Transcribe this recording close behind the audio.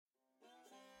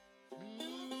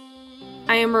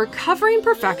I am a recovering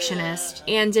perfectionist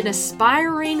and an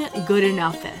aspiring good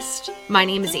enougghist. My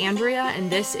name is Andrea,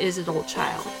 and this is Adult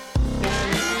Child.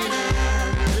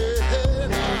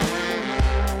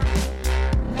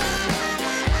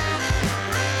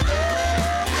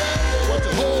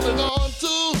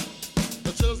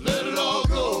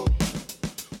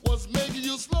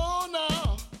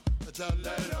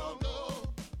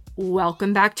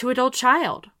 Welcome back to Adult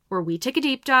Child, where we take a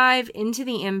deep dive into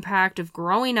the impact of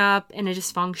growing up in a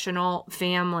dysfunctional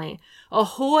family.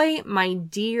 Ahoy, my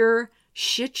dear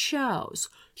shit shows.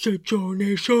 Shit show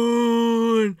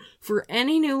nation! For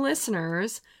any new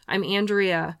listeners, I'm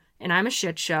Andrea, and I'm a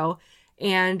shit show,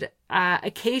 and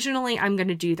occasionally I'm going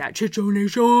to do that. Shit show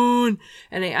nation!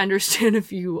 And I understand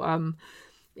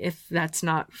if that's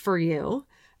not for you,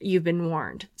 you've been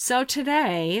warned. So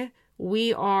today,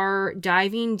 we are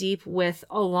diving deep with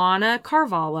Alana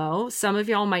Carvalho. Some of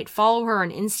y'all might follow her on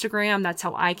Instagram. That's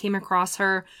how I came across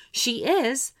her. She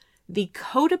is the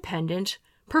Codependent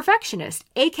Perfectionist,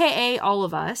 aka all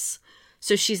of us.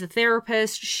 So she's a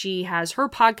therapist. She has her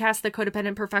podcast, The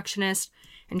Codependent Perfectionist,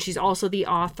 and she's also the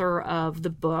author of the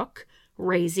book,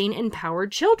 Raising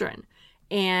Empowered Children.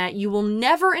 And you will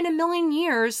never in a million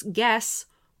years guess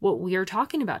what we are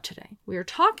talking about today. We are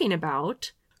talking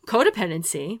about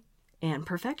codependency and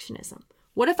perfectionism.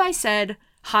 What if I said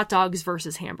hot dogs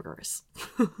versus hamburgers?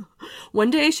 One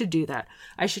day I should do that.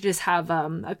 I should just have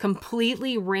a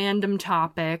completely random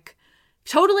topic,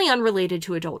 totally unrelated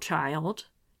to Adult Child.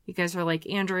 You guys are like,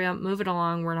 Andrea, move it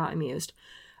along. We're not amused.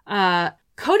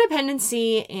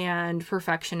 Codependency and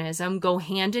perfectionism go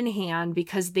hand in hand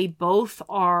because they both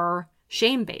are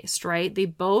shame-based, right? They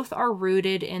both are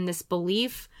rooted in this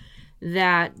belief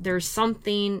that there's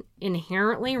something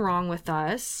inherently wrong with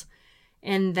us,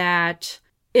 and that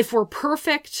if we're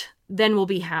perfect, then we'll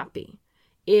be happy.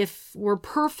 If we're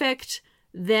perfect,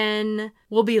 then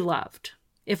we'll be loved.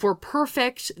 If we're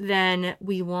perfect, then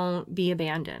we won't be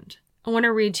abandoned. I want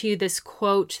to read to you this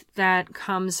quote that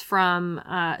comes from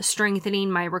Strengthening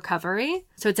My Recovery.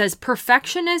 So it says,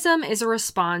 "Perfectionism is a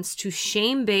response to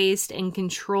shame-based and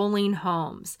controlling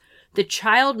homes. The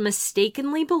child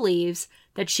mistakenly believes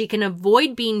that she can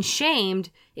avoid being shamed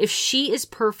if she is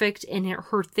perfect in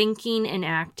her thinking and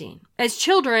acting. As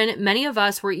children, many of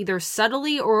us were either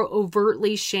subtly or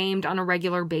overtly shamed on a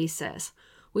regular basis.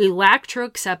 We lacked true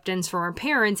acceptance from our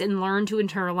parents and learned to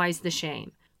internalize the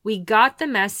shame. We got the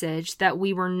message that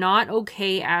we were not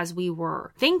okay as we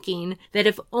were, thinking that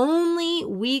if only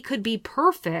we could be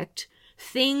perfect,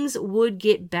 things would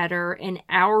get better and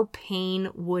our pain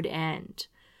would end.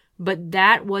 But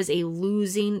that was a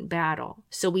losing battle.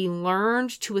 So we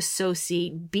learned to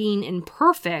associate being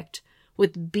imperfect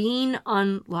with being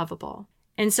unlovable."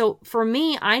 And so for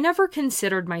me, I never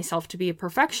considered myself to be a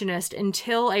perfectionist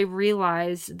until I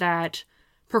realized that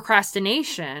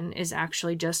procrastination is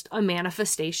actually just a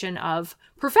manifestation of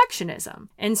perfectionism.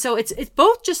 And so it's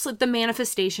both just like the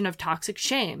manifestation of toxic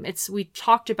shame. We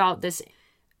talked about this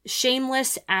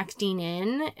shameless acting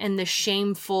in and the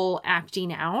shameful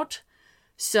acting out.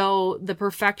 So the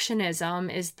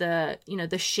perfectionism is the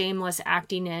shameless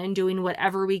acting in, doing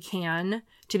whatever we can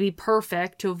to be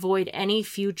perfect, to avoid any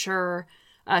future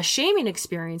shaming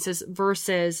experiences,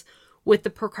 versus with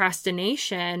the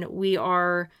procrastination, we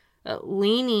are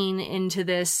leaning into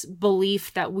this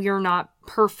belief that we are not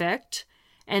perfect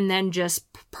and then just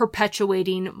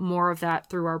perpetuating more of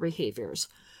that through our behaviors.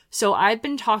 So I've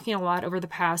been talking a lot over the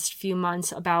past few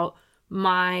months about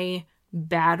my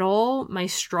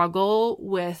struggle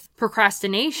with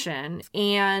procrastination.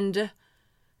 And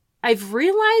I've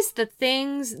realized the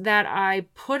things that I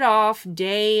put off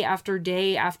day after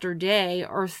day after day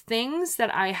are things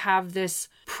that I have this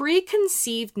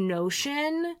preconceived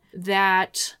notion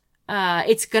that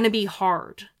it's going to be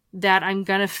hard, that I'm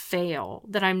going to fail,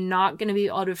 that I'm not going to be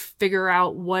able to figure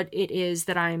out what it is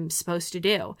that I'm supposed to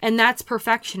do. And that's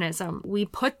perfectionism. We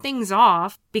put things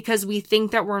off because we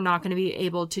think that we're not going to be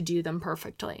able to do them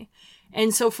perfectly.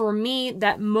 And so for me,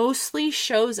 that mostly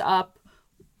shows up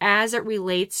as it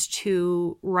relates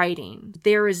to writing.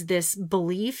 There is this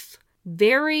belief,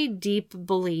 very deep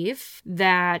belief,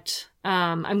 that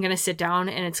I'm going to sit down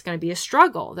and it's going to be a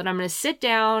struggle, that I'm going to sit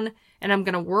down and I'm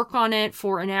going to work on it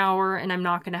for an hour and I'm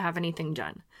not going to have anything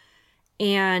done.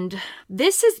 And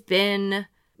this has been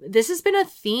a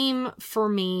theme for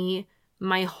me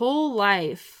my whole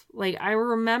life. Like, I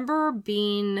remember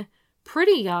being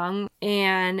pretty young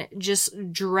and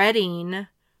just dreading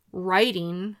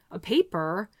writing a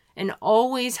paper and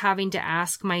always having to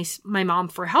ask my mom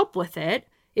for help with it.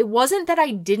 It wasn't that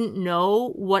I didn't know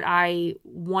what I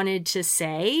wanted to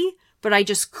say, but I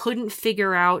just couldn't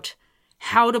figure out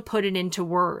how to put it into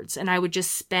words. And I would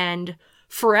just spend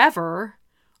forever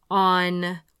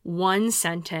on one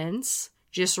sentence,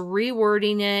 just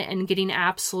rewording it and getting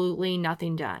absolutely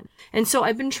nothing done. And so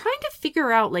I've been trying to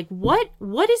figure out like what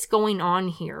is going on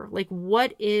here? Like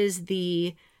what is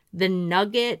the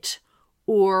nugget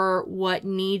or what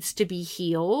needs to be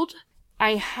healed?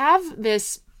 I have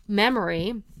this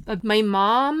memory of my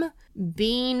mom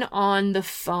being on the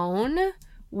phone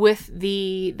with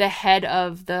the head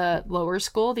of the lower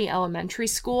school, the elementary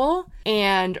school,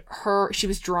 and she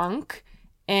was drunk,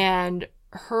 and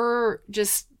her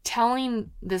just telling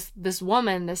this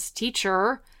woman, this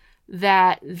teacher,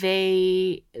 that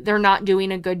they're not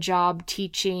doing a good job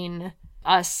teaching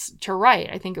us to write.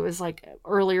 I think it was like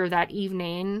earlier that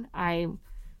evening, I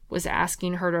was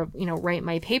asking her to, write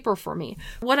my paper for me.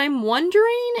 What I'm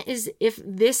wondering is if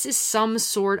this is some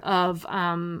sort of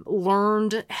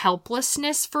learned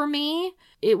helplessness for me.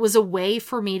 It was a way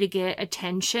for me to get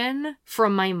attention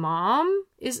from my mom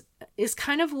is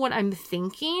kind of what I'm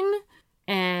thinking.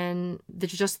 And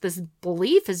just this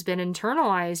belief has been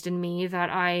internalized in me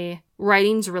that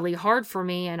writing's really hard for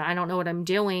me and I don't know what I'm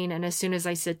doing. And as soon as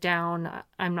I sit down,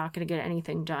 I'm not going to get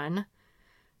anything done.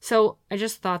 So I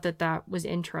just thought that was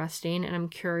interesting, and I'm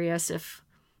curious if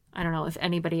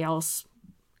anybody else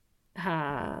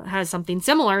has something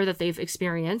similar that they've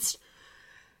experienced.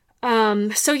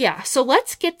 So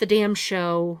let's get the damn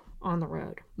show on the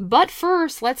road. But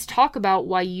first, let's talk about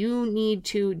why you need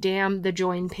to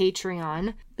join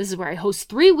Patreon. This is where I host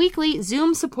 3 weekly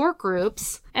Zoom support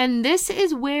groups, and this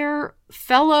is where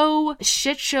fellow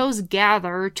shit shows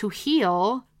gather to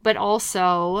heal, but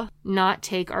also not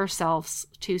take ourselves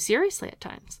too seriously at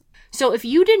times. So if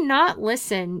you did not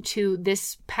listen to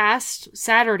this past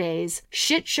Saturday's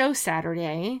Shit Show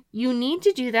Saturday, you need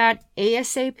to do that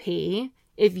ASAP.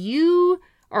 If you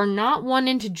are not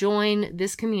wanting to join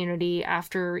this community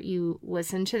after you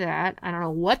listen to that, I don't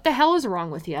know what the hell is wrong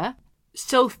with you.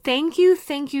 So thank you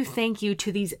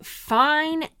to these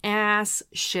fine ass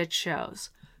shit shows.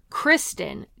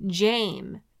 Kristen,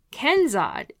 James,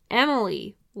 Kenzad,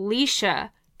 Emily, Leisha,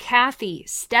 Kathy,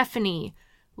 Stephanie,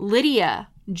 Lydia,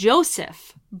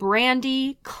 Joseph,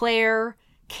 Brandy, Claire,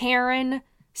 Karen,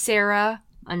 Sarah,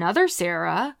 another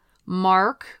Sarah,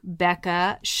 Mark,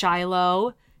 Becca,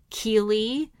 Shiloh,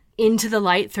 Keely, Into the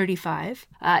Light 35,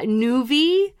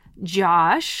 Nuvi,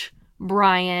 Josh,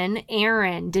 Brian,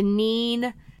 Aaron,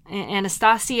 Deneen,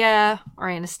 Anastasia,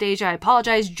 I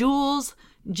apologize, Jules,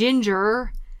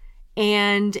 Ginger,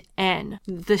 and N.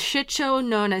 The shit show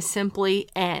known as simply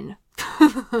N.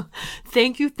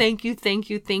 Thank you,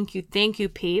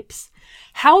 peeps.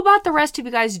 How about the rest of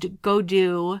you guys go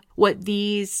do what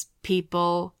these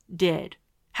people did?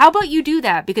 How about you do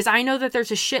that? Because I know that there's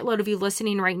a shitload of you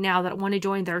listening right now that want to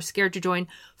join, that are scared to join.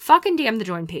 Fucking damn the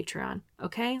join Patreon.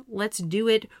 Okay? Let's do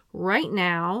it right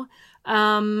now.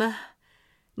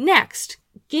 Next,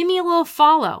 give me a little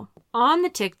follow on the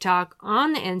TikTok,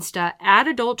 on the Insta, at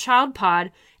Adult Child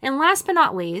Pod. And last but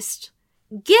not least,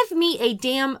 give me a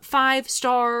damn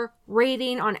 5-star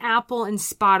rating on Apple and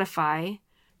Spotify.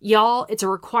 Y'all, it's a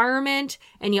requirement,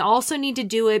 and you also need to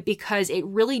do it because it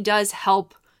really does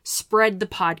help spread the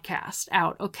podcast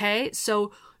out, okay?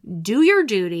 So do your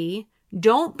duty.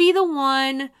 Don't be the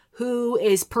one who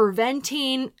is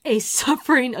preventing a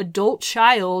suffering adult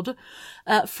child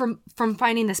from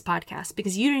finding this podcast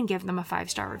because you didn't give them a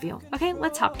 5-star review. Okay,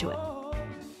 let's hop to it.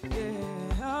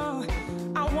 Yeah,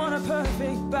 I want a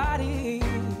perfect body.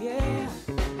 Yeah,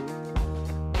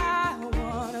 I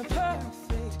want a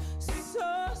perfect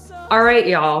so. All right,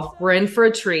 y'all, we're in for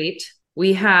a treat.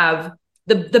 We have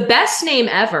the best name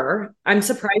ever. I'm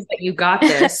surprised that you got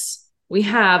this. We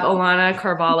have Alana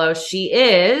Carvalho. She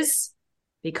is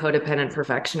the Codependent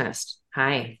Perfectionist.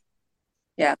 Hi.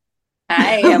 Yeah.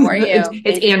 Hi, how are you?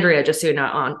 It's Andrea, just so you're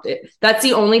not on. That's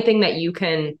the only thing that you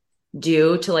can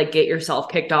do to like get yourself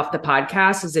kicked off the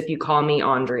podcast is if you call me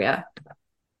Andrea.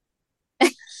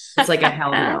 It's like a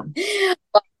hell no.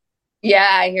 Well, yeah,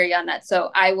 I hear you on that.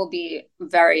 So I will be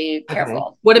very careful.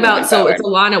 Okay. What about, so it's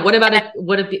Alana. What about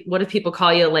what if people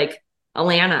call you like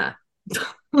Alana?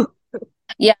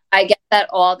 Yeah, I get that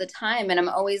all the time. And I'm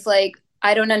always like,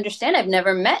 I don't understand. I've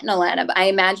never met an Alana, but I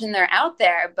imagine they're out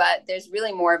there, but there's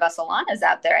really more of us Alanas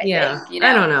out there, I think.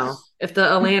 I don't know. If the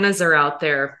Alanas are out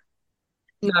there,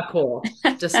 not cool.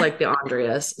 Just like the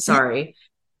Andreas. Sorry.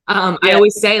 I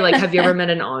always say, like, have you ever met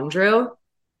an Andrew?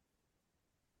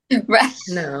 Right.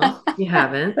 No, you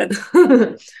haven't.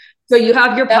 So you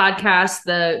have your podcast,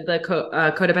 the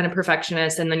Codependent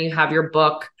Perfectionist, and then you have your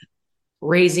book,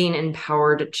 Raising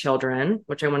Empowered Children,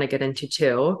 which I want to get into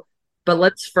too. But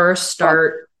let's first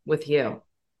start with you.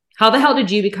 How the hell did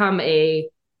you become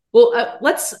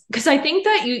because I think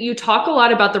that you talk a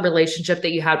lot about the relationship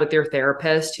that you had with your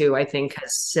therapist, who I think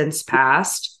has since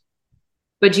passed.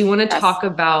 But do you want to talk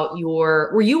about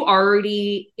were you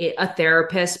already a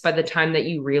therapist by the time that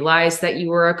you realized that you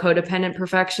were a codependent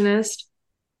perfectionist?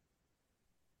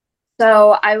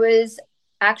 So I was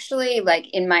actually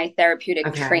like in my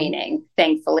therapeutic training,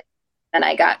 thankfully, and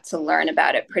I got to learn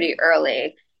about it pretty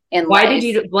early in life.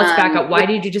 Let's back up. Why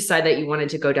did you decide that you wanted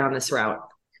to go down this route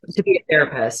to be a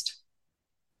therapist?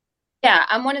 Yeah,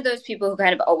 I'm one of those people who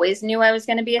kind of always knew I was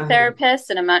going to be a therapist,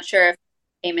 and I'm not sure if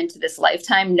I came into this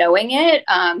lifetime knowing it,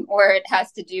 or it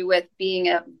has to do with being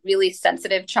a really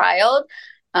sensitive child.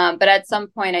 But at some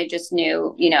point, I just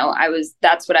knew,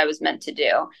 that's what I was meant to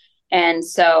do. And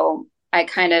so I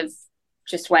kind of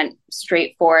just went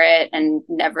straight for it and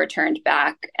never turned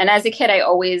back. And as a kid, I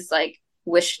always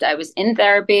wished I was in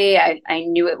therapy. I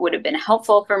knew it would have been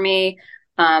helpful for me.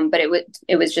 But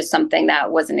it was just something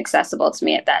that wasn't accessible to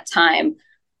me at that time.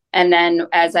 And then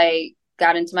as I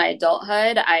got into my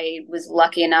adulthood, I was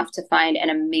lucky enough to find an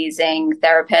amazing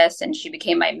therapist, and she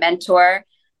became my mentor.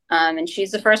 And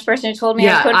she's the first person who told me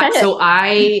I was codependent. So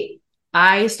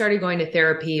I started going to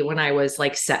therapy when I was 9,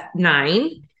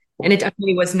 and it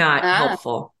definitely was not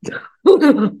helpful.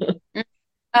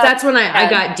 That's when I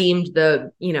got deemed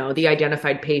the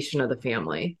identified patient of the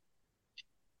family.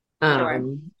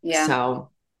 Sure. Yeah.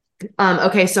 So,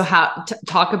 okay. So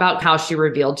talk about how she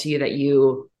revealed to you that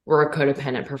you were a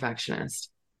codependent perfectionist.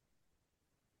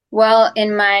 Well,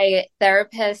 in my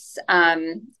therapist,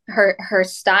 her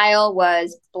style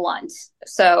was blunt.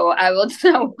 So I will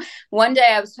know one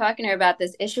day I was talking to her about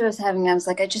this issue I was having. I was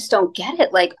like, I just don't get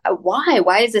it. Like, why?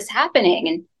 Why is this happening?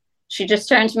 And she just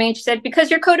turned to me and she said,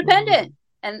 because you're codependent.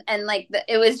 And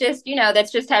it was just,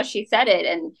 that's just how she said it.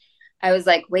 And I was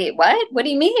like, wait, what? What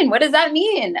do you mean? What does that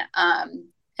mean?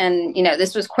 And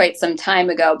this was quite some time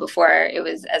ago, before it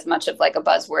was as much of a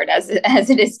buzzword as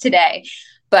it is today.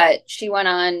 But she went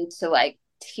on to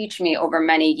teach me over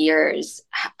many years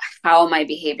how my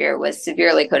behavior was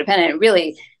severely codependent.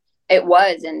 Really, it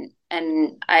was.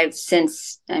 And I've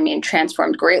since,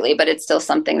 transformed greatly, but it's still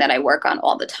something that I work on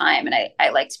all the time. And I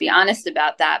like to be honest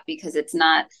about that, because it's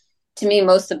not, to me,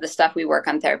 most of the stuff we work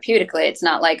on therapeutically, it's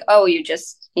not like, oh, you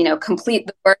just, complete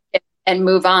the work and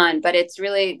move on. But it's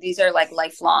really, these are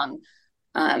lifelong,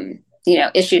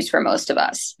 issues for most of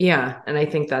us. Yeah. And I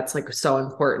think that's so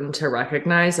important to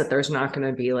recognize that there's not going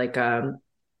to be an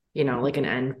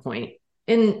end point.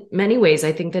 In many ways,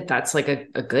 I think that that's a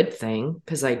good thing,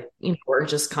 because we're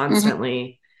just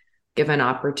constantly given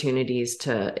opportunities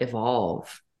to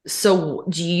evolve. So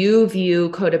do you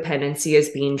view codependency as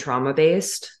being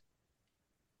trauma-based?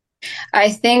 I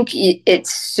think it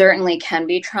certainly can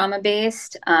be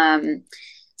trauma-based.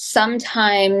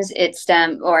 Sometimes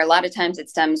or a lot of times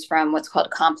it stems from what's called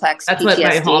complex PTSD.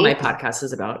 That's what all my podcast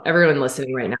is about. Everyone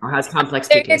listening right now has complex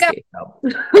PTSD. So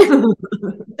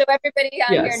everybody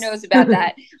on here knows about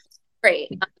that.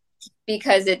 Great.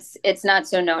 Because it's not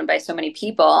so known by so many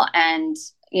people. And,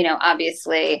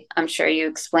 obviously, I'm sure you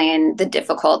explain the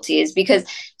difficulties, because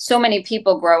so many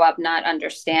people grow up not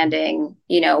understanding,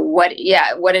 what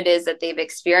it is that they've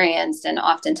experienced. And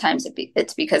oftentimes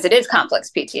it's because it is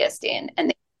complex PTSD, and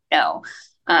they know.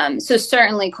 So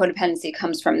certainly codependency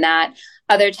comes from that.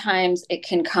 Other times it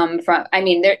can come from,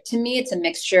 to me, it's a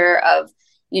mixture of,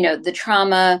 the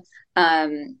trauma,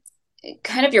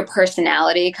 kind of your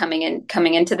personality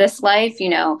coming into this life,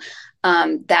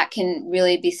 that can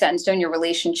really be set in stone. Your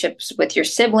relationships with your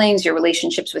siblings, your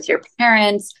relationships with your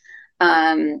parents,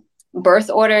 birth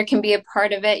order can be a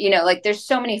part of it. There's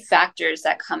so many factors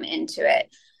that come into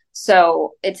it.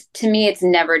 So to me, it's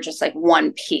never just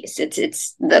one piece.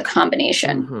 It's the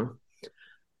combination. Mm-hmm.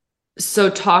 So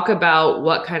talk about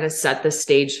what kind of set the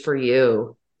stage for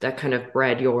you that kind of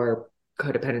bred your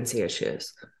codependency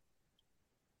issues.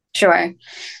 Sure.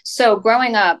 So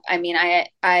growing up,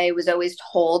 I was always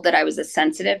told that I was a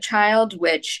sensitive child,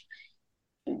 which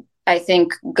I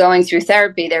think going through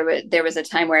therapy, there was a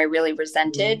time where I really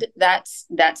resented that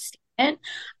statement,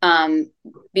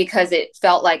 because it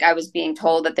felt like I was being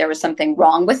told that there was something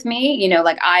wrong with me,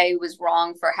 I was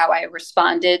wrong for how I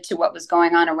responded to what was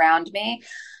going on around me.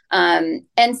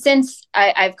 And since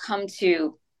I've come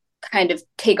to kind of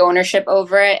take ownership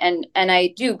over it, and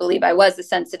I do believe I was a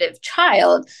sensitive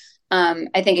child,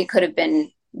 I think it could have been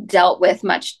dealt with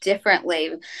much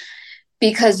differently,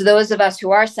 because those of us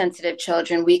who are sensitive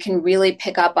children, we can really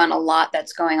pick up on a lot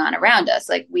that's going on around us.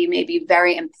 We may be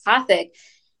very empathic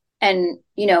and,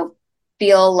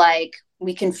 feel like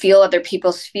we can feel other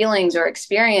people's feelings or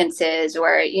experiences,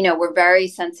 or, you know, we're very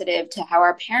sensitive to how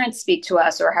our parents speak to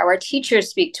us or how our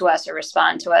teachers speak to us or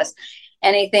respond to us.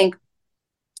 And I think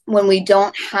when we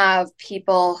don't have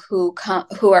people who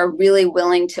are really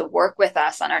willing to work with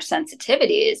us on our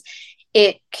sensitivities,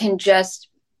 it can just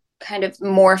kind of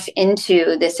morph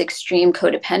into this extreme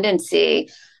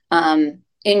codependency in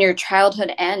your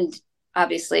childhood and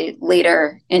obviously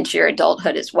later into your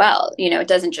adulthood as well. You know, it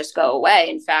doesn't just go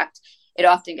away. In fact, it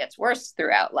often gets worse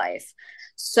throughout life.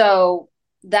 So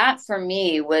that for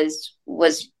me was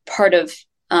part of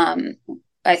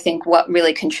I think what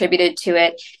really contributed to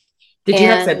it. Did you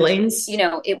have siblings? You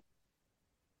know,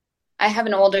 I have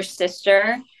an older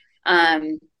sister,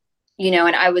 you know,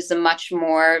 and I was a much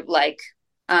more like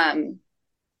kind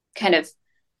of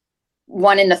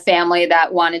one in the family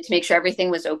that wanted to make sure everything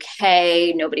was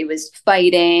okay. Nobody was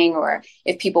fighting, or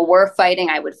if people were fighting,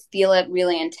 I would feel it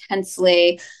really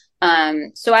intensely.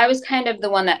 So I was kind of the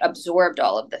one that absorbed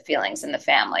all of the feelings in the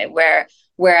family,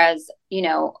 whereas, you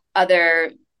know,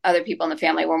 other people in the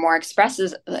family were more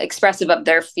expressive of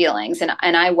their feelings.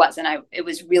 And I wasn't. It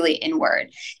was really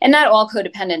inward. And not all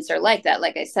codependents are like that.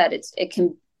 Like I said, it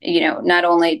can, you know, not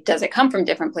only does it come from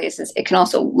different places, it can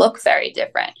also look very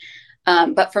different.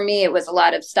 But for me, it was a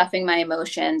lot of stuffing my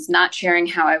emotions, not sharing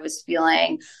how I was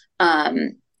feeling,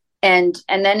 and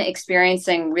then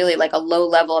experiencing really like a low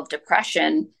level of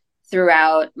depression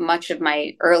throughout much of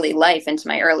my early life into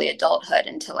my early adulthood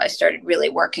until I started really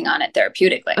working on it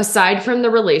therapeutically. Aside from the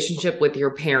relationship with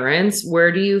your parents,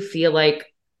 where do you feel like,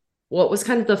 what was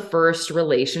kind of the first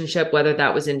relationship, whether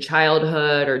that was in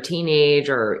childhood or teenage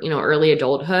or, you know, early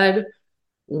adulthood,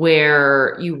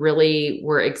 where you really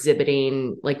were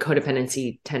exhibiting like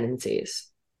codependency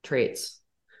traits?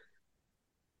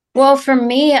 Well, for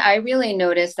me, I really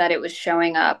noticed that it was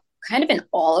showing up kind of in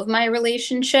all of my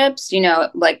relationships, you know,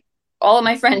 like all of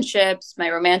my friendships, my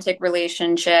romantic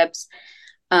relationships.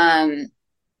 And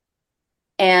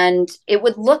it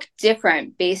would look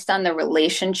different based on the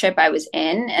relationship I was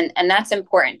in. And that's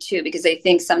important too, because I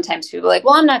think sometimes people are like,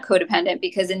 well, I'm not codependent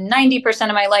because in 90%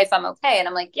 of my life, I'm okay. And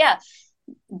I'm like, yeah,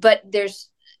 but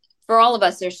for all of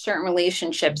us, there's certain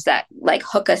relationships that like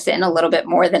hook us in a little bit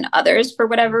more than others for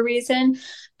whatever reason.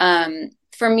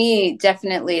 For me,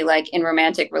 definitely like in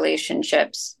romantic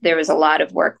relationships, there was a lot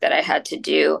of work that I had to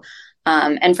do.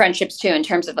 And friendships too, in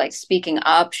terms of like speaking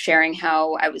up, sharing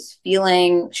how I was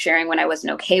feeling, sharing when I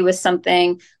wasn't okay with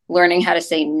something, learning how to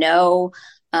say no.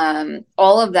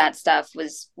 All of that stuff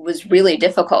was really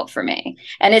difficult for me.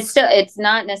 And it's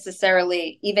not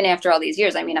necessarily, even after all these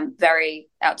years, I mean, I'm very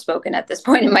outspoken at this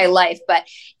point in my life, but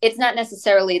it's not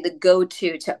necessarily the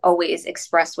go-to to always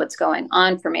express what's going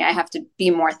on for me. I have to be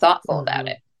more thoughtful about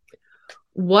it.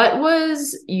 What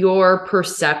was your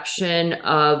perception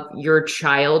of your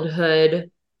childhood,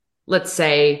 let's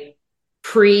say,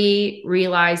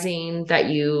 pre-realizing that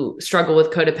you struggle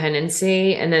with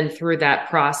codependency? And then through that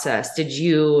process,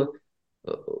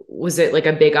 was it like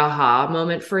a big aha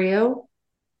moment for you?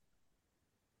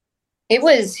 It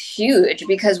was huge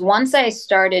because once I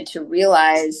started to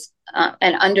realize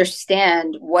and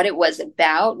understand what it was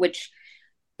about, which,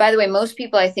 by the way, most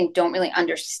people I think don't really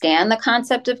understand the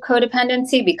concept of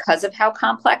codependency because of how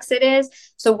complex it is.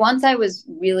 So once I was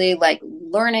really like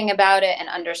learning about it and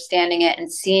understanding it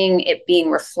and seeing it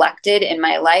being reflected in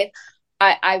my life,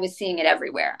 I was seeing it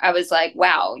everywhere. I was like,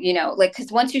 wow, you know, like,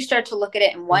 because once you start to look at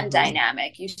it in one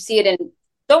dynamic, you see it in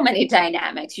so many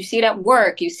dynamics. You see it at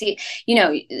work. You see, you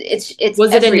know, it's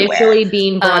was it everywhere. Initially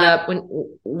being brought up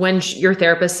when your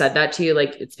therapist said that to you,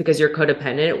 like it's because you're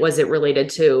codependent? Was it related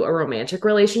to a romantic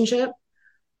relationship?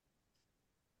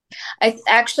 I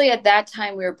actually, at that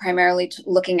time, we were primarily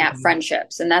looking at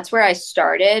friendships, and that's where I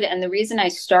started. And the reason I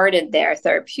started there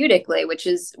therapeutically,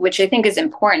 which I think is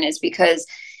important, is because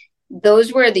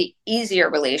those were the easier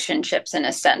relationships in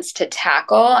a sense to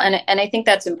tackle. And I think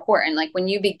that's important. Like when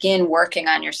you begin working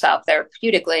on yourself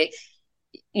therapeutically,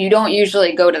 you don't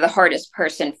usually go to the hardest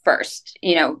person first,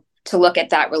 you know, to look at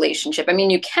that relationship. I mean,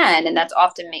 you can, and that's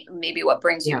often maybe what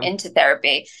brings you into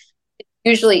therapy. It's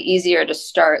usually easier to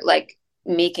start like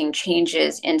making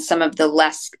changes in some of the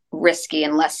less risky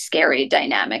and less scary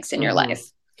dynamics in your life.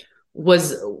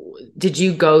 Did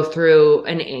you go through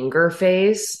an anger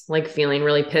phase, like feeling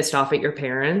really pissed off at your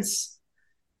parents?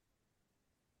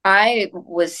 I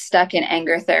was stuck in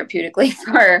anger therapeutically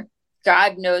for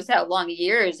God knows how long,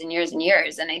 years and years and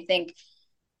years. And I think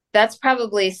that's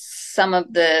probably some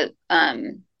of the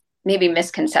maybe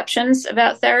misconceptions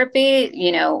about therapy,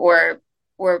 you know, or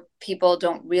people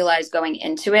don't realize going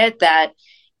into it that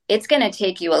it's going to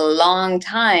take you a long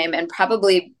time and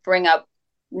probably bring up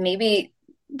maybe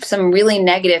some really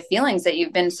negative feelings that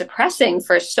you've been suppressing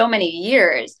for so many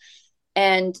years.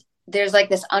 And there's like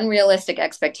this unrealistic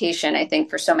expectation, I think,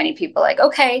 for so many people, like,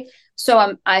 okay,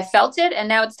 so I felt it and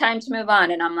now it's time to move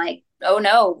on. And I'm like, oh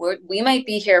no, we might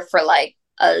be here for like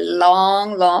a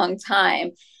long, long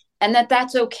time, and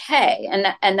that's okay.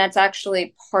 And that's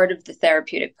actually part of the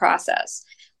therapeutic process,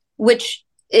 which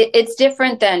it's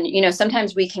different than,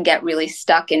 sometimes we can get really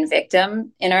stuck in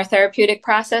victim in our therapeutic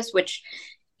process, which,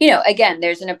 again,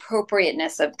 there's an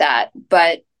appropriateness of that,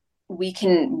 but we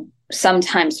can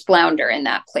sometimes flounder in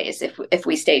that place if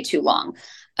we stay too long.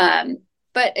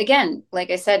 But again,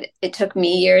 like I said, it took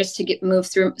me years to move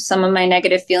through some of my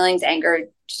negative feelings, anger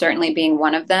certainly being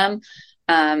one of them.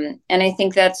 And I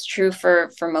think that's true for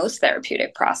most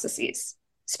therapeutic processes,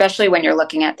 especially when you're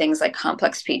looking at things like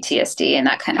complex PTSD and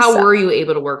that kind of stuff. How were you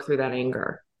able to work through that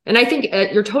anger? And I think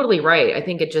you're totally right. I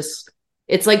think it's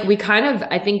like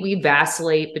I think we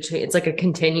vacillate between, it's like a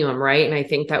continuum, right? And I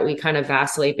think that we kind of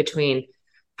vacillate between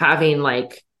having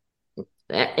like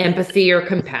empathy or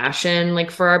compassion,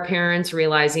 like for our parents,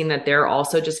 realizing that they're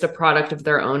also just a product of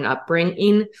their own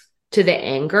upbringing, to the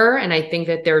anger. And I think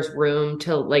that there's room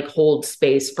to like hold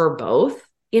space for both,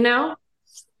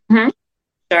 Mm-hmm.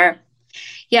 Sure.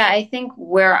 Yeah, I think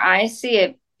where I see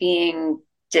it being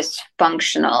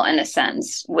dysfunctional in a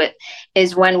sense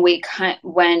is when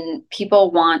when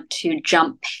people want to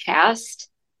jump past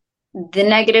the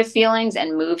negative feelings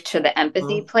and move to the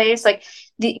empathy place. Like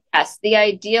the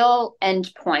ideal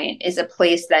endpoint is a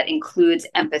place that includes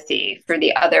empathy for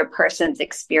the other person's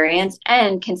experience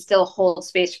and can still hold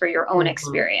space for your own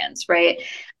experience, right?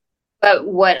 But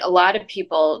what a lot of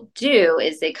people do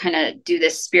is they kind of do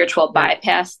this spiritual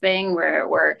bypass thing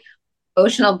where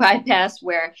emotional bypass,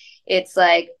 where it's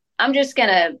like, I'm just going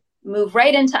to move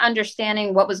right into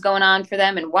understanding what was going on for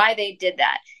them and why they did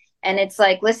that. And it's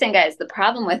like, listen, guys, the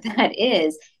problem with that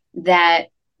is that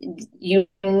you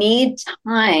need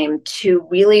time to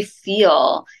really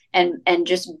feel and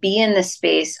just be in the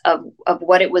space of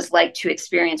what it was like to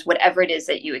experience whatever it is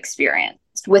that you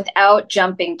experienced, without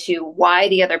jumping to why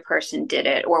the other person did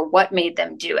it or what made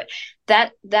them do it.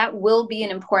 That will be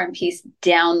an important piece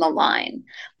down the line,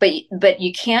 but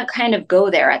you can't kind of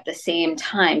go there at the same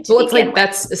time. Well, it's like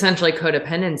that's essentially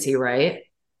codependency, right?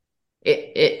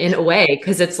 In a way,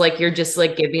 because it's like you're just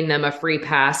like giving them a free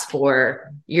pass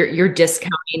for you're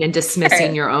discounting and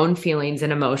dismissing your own feelings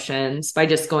and emotions by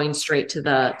just going straight to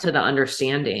the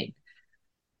understanding.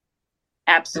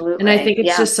 Absolutely. And I think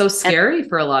it's just so scary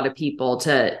for a lot of people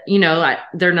to,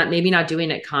 they're maybe not doing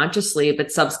it consciously,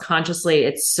 but subconsciously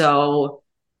it's so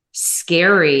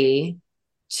scary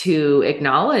to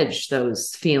acknowledge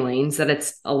those feelings that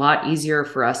it's a lot easier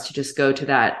for us to just go to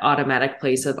that automatic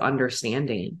place of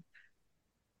understanding.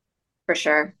 For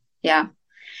sure. Yeah.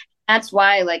 That's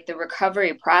why like the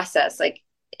recovery process, like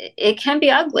it can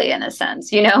be ugly in a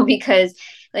sense, because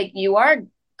like you are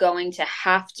going to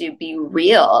have to be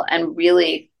real and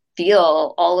really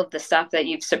feel all of the stuff that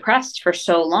you've suppressed for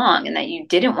so long and that you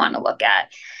didn't want to look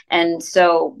at. And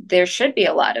so there should be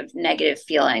a lot of negative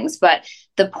feelings, but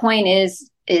the point is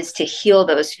to heal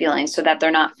those feelings so that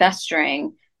they're not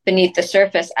festering beneath the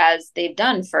surface as they've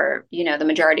done for, the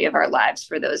majority of our lives,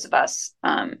 for those of us,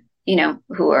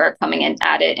 who are coming in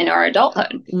at it in our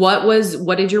adulthood.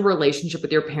 What did your relationship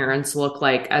with your parents look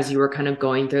like as you were kind of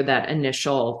going through that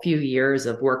initial few years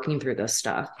of working through this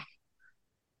stuff?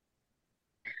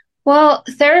 Well,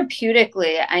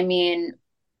 therapeutically, I mean,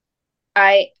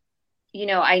 I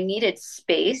needed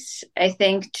space, I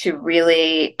think, to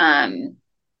really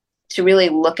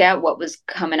look at what was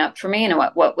coming up for me and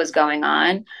what was going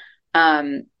on.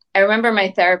 I remember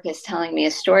my therapist telling me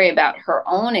a story about her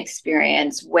own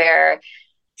experience where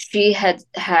she had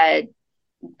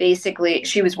basically,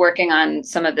 she was working on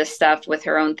some of this stuff with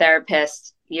her own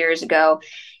therapist years ago.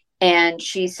 And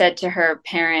she said to her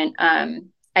parent,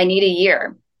 I need a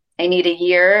year. I need a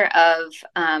year of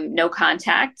no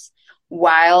contact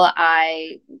while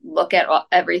I look at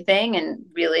everything and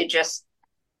really just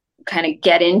kind of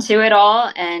get into it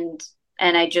all. And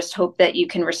I just hope that you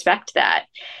can respect that.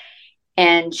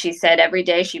 And she said every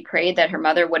day she prayed that her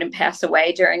mother wouldn't pass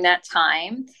away during that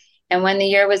time. And when the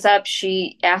year was up,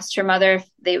 she asked her mother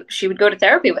if she would go to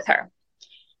therapy with her.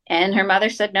 And her mother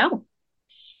said no.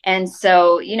 And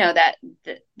so, that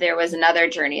there was another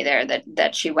journey there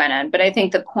that she went on. But I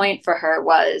think the point for her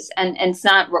was, and it's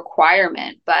not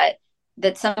requirement, but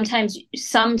that sometimes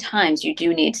you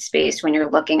do need space when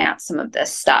you're looking at some of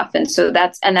this stuff. And so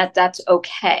that's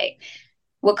okay.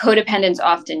 What codependents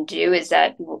often do is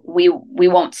that we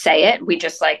won't say it. We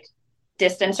just like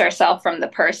distance ourselves from the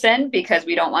person because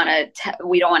we don't want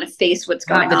to face what's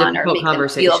going on or make them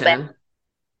feel bad.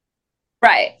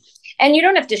 Right. And you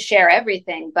don't have to share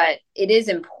everything, but it is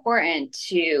important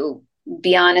to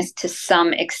be honest to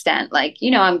some extent. Like,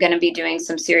 I'm going to be doing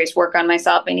some serious work on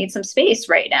myself. I need some space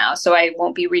right now. So I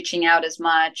won't be reaching out as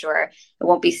much, or I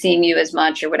won't be seeing you as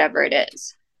much, or whatever it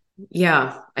is.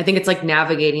 Yeah. I think it's like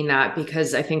navigating that,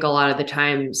 because I think a lot of the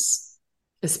times,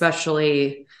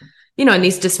 especially, in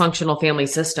these dysfunctional family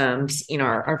systems,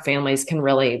 our families can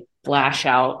really lash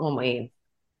out when we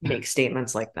make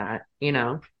statements like that,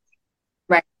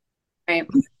 Right. Right.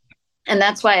 And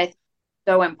that's why it's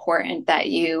so important that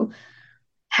you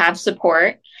have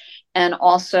support, and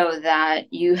also that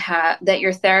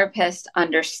your therapist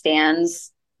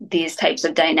understands these types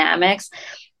of dynamics,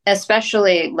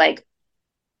 especially like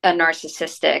a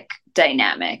narcissistic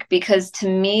dynamic, because to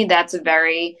me that's a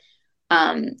very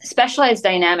specialized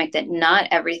dynamic that not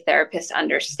every therapist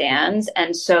understands.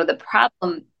 And so the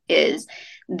problem is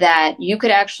that you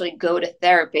could actually go to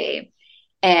therapy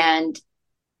and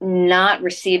not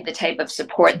receive the type of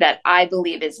support that I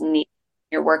believe is needed.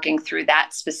 You're working through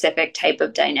that specific type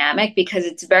of dynamic, because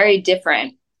it's very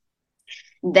different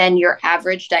than your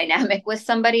average dynamic with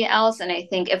somebody else. And I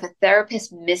think if a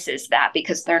therapist misses that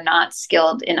because they're not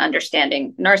skilled in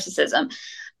understanding narcissism,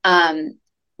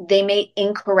 they may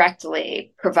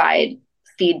incorrectly provide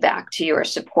feedback to you or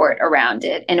support around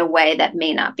it in a way that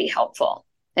may not be helpful.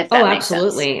 If that makes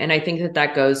absolutely. sense. And I think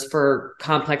that goes for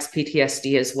complex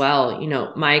PTSD as well.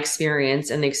 My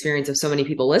experience and the experience of so many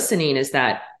people listening is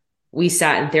that we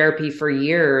sat in therapy for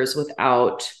years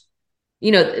without,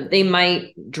 they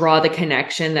might draw the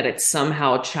connection that it's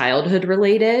somehow childhood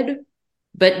related,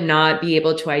 but not be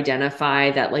able to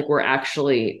identify that like we're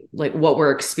actually like what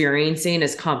we're experiencing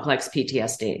is complex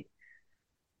PTSD.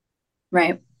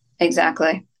 Right.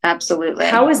 Exactly. Absolutely.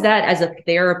 How is that as a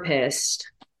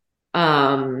therapist,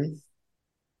 getting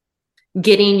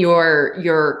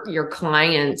your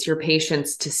clients, your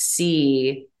patients to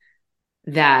see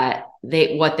that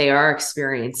what they are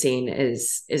experiencing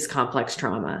is complex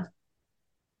trauma?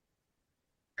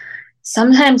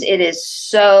 Sometimes it is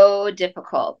so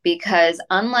difficult, because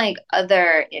unlike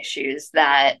other issues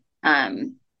that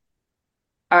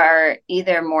are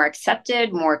either more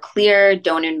accepted, more clear,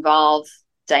 don't involve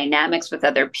dynamics with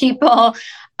other people,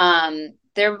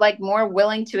 they're like more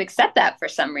willing to accept that for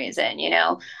some reason,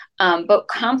 but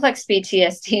complex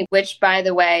PTSD, which by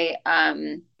the way,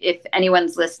 if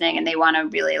anyone's listening and they want to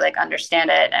really like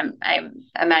understand it, I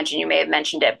imagine you may have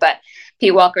mentioned it, but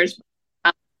Pete Walker's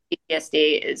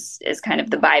PTSD is kind of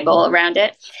the Bible around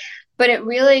it. But it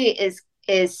really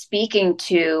is speaking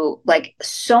to like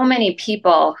so many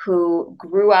people who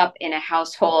grew up in a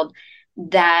household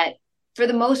that for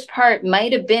the most part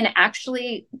might have been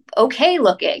actually okay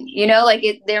looking,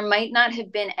 there might not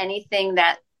have been anything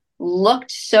that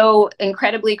looked so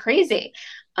incredibly crazy,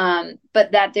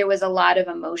 but that there was a lot of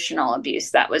emotional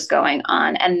abuse that was going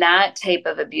on. And that type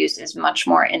of abuse is much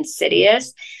more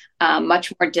insidious,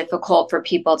 much more difficult for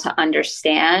people to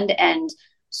understand. And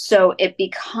so it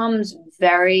becomes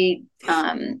very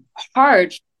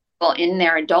hard in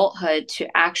their adulthood to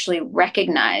actually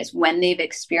recognize when they've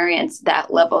experienced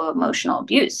that level of emotional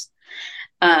abuse,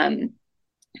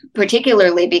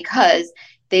 particularly because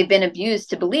they've been abused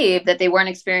to believe that they weren't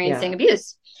experiencing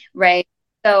abuse, right?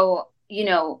 So,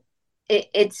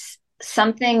 it's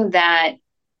something that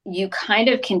you kind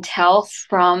of can tell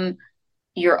from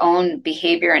your own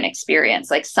behavior and experience,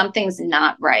 like something's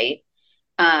not right.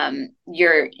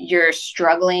 You're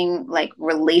struggling like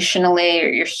relationally, or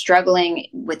you're struggling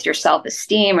with your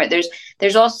self-esteem, or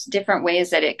there's all different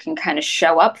ways that it can kind of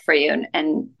show up for you,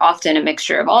 and often a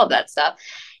mixture of all of that stuff.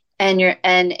 And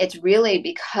it's really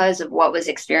because of what was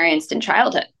experienced in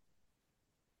childhood,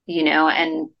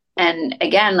 and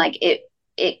again, like it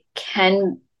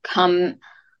can come,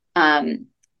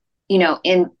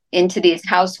 into these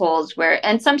households where,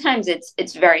 and sometimes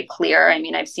it's very clear. I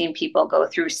mean, I've seen people go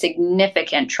through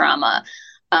significant trauma,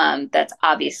 that's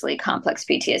obviously complex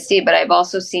PTSD, but I've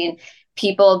also seen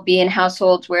people be in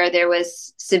households where there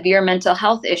was severe mental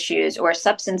health issues or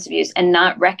substance abuse and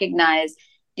not recognize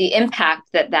the impact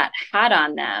that had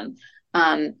on them,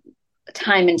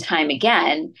 time and time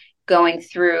again, going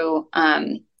through,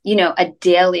 a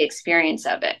daily experience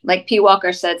of it. Like P.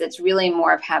 Walker says, it's really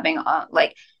more of having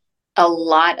a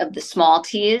lot of the small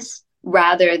T's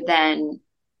rather than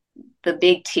the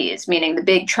big T's, meaning the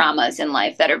big traumas in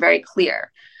life that are very clear.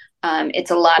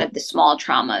 It's a lot of the small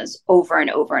traumas over and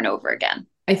over and over again.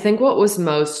 I think what was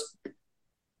most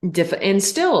difficult,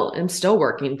 and I'm still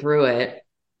working through it.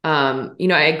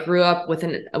 I grew up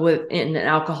in an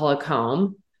alcoholic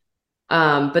home.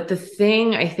 But the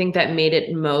thing I think that made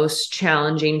it most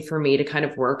challenging for me to kind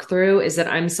of work through is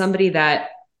that I'm somebody that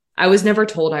I was never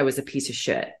told I was a piece of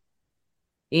shit.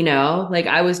 You know, like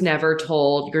I was never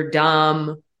told you're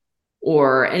dumb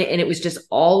and it was just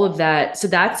all of that. So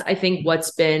that's, I think, what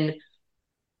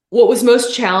was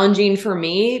most challenging for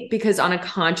me, because on a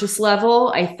conscious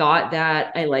level, I thought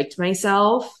that I liked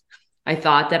myself. I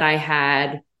thought that I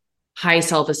had high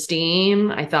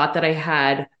self-esteem. I thought that I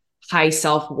had high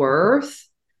self-worth.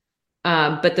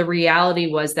 But the reality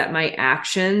was that my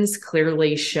actions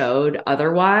clearly showed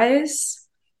otherwise.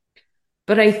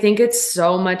 But I think it's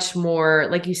so much more,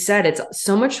 like you said, it's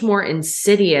so much more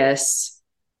insidious.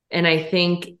 And I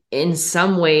think in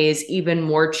some ways, even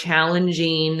more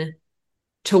challenging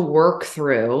to work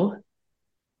through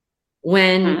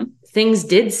when things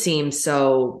did seem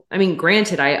so, I mean,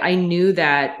 granted, I knew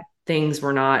that things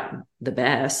were not the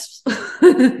best,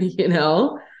 you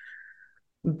know,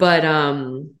 but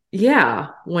yeah,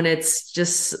 when it's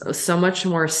just so much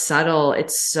more subtle,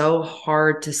 it's so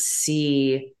hard to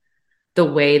see the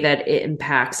way that it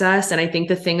impacts us. And I think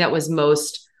the thing that was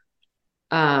most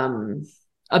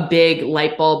a big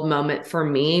light bulb moment for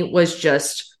me was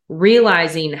just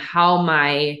realizing how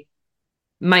my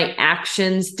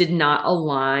actions did not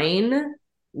align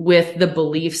with the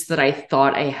beliefs that I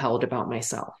thought I held about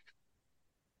myself.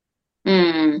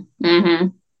 Mm-hmm.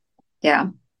 Yeah.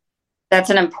 That's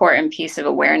an important piece of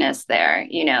awareness there,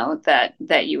 you know,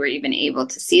 that you were even able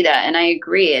to see that. And I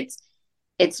agree,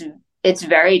 it's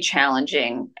very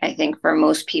challenging, I think, for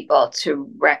most people to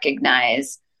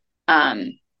recognize,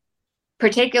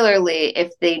 particularly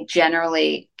if they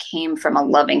generally came from a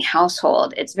loving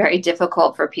household. It's very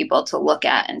difficult for people to look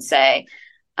at and say,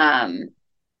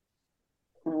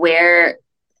 where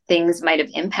things might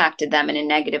have impacted them in a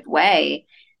negative way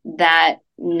that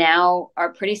now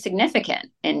are pretty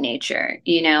significant in nature,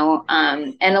 you know.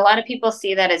 And a lot of people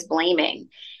see that as blaming.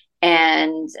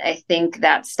 And I think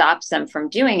that stops them from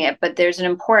doing it. But there's an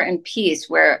important piece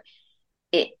where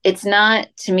it's not,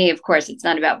 to me, of course, it's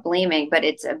not about blaming, but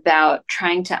it's about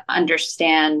trying to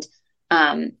understand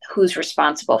who's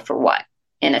responsible for what,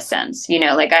 in a sense. You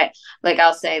know,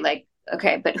 I'll say, like,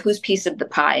 okay, but whose piece of the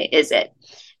pie is it?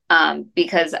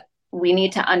 Because we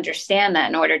need to understand that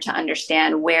in order to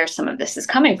understand where some of this is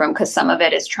coming from, because some of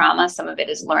it is trauma, some of it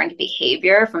is learned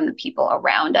behavior from the people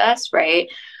around us, right?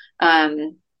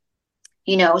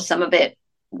 You know, some of it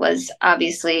was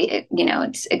obviously, you know,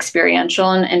 it's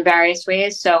experiential in various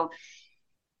ways. So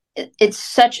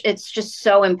it's just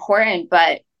so important,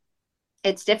 but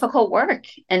it's difficult work,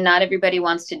 and not everybody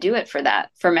wants to do it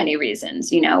for many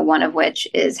reasons, you know, one of which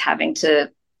is having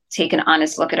to take an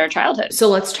honest look at our childhood. So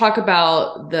let's talk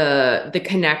about the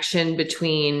connection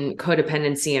between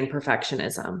codependency and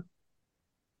perfectionism.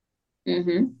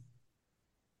 Mm-hmm.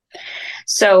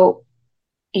 So,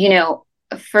 you know,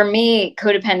 for me,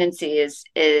 codependency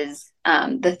is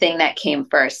the thing that came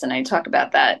first, and I talk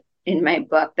about that in my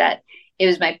book, that it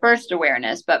was my first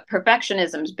awareness. But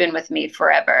perfectionism's been with me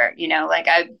forever. You know, like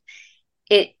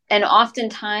and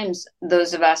oftentimes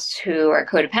those of us who are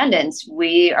codependents,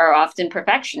 we are often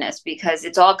perfectionists because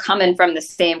it's all coming from the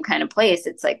same kind of place.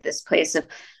 It's like this place of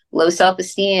low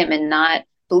self-esteem and not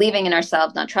believing in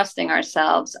ourselves, not trusting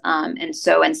ourselves. And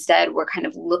so instead, we're kind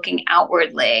of looking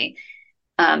outwardly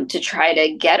to try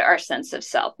to get our sense of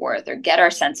self-worth or get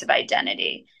our sense of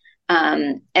identity.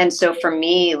 And so for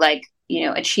me, like, you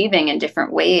know, achieving in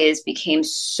different ways became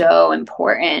so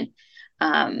important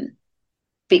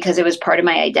because it was part of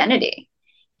my identity.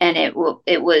 And it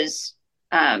was,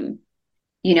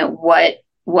 you know, what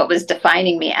was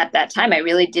defining me at that time. I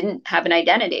really didn't have an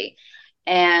identity.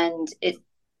 And it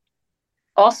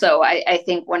also, I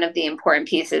think one of the important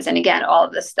pieces, and again, all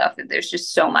of this stuff, there's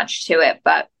just so much to it,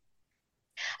 but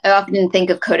I often think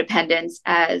of codependence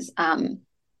as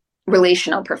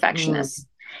relational perfectionists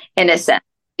in a sense,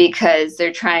 because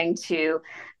they're trying to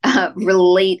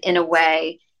relate in a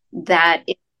way that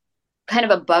is kind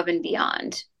of above and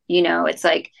beyond. You know, it's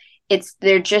like it's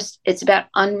about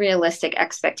unrealistic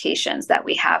expectations that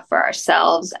we have for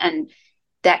ourselves, and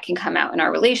that can come out in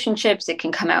our relationships, it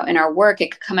can come out in our work, it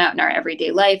could come out in our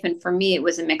everyday life. And for me, it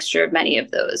was a mixture of many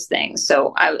of those things.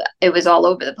 So it was all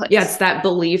over the place. Yeah, it's that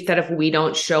belief that if we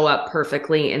don't show up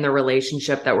perfectly in the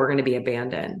relationship, that we're going to be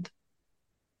abandoned.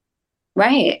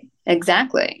 Right,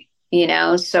 exactly. You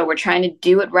know, so we're trying to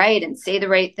do it right and say the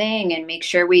right thing and make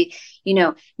sure we, you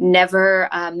know, never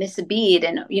miss a beat,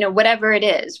 and, you know, whatever it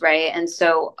is, right? And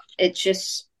so it's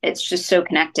just so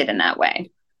connected in that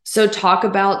way. So talk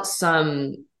about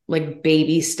some like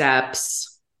baby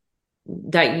steps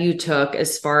that you took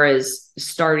as far as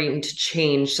starting to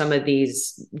change some of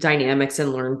these dynamics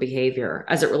and learned behavior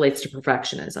as it relates to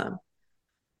perfectionism.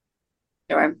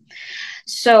 Sure.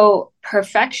 So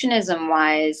perfectionism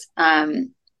wise,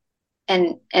 and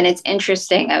it's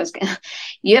interesting.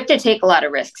 You have to take a lot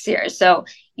of risks here. So,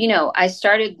 I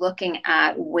started looking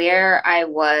at where I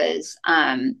was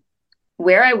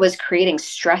creating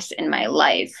stress in my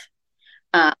life,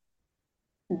 um,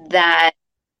 that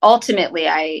ultimately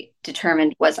I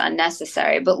determined was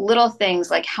unnecessary. But little things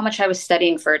like how much I was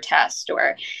studying for a test,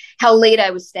 or how late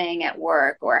I was staying at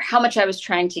work, or how much I was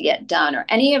trying to get done, or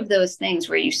any of those things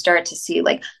where you start to see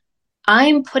like,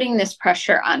 I'm putting this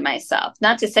pressure on myself.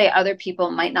 Not to say other people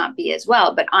might not be as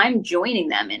well, but I'm joining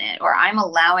them in it, or I'm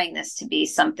allowing this to be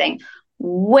something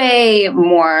way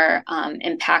more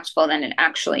impactful than it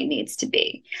actually needs to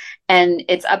be. And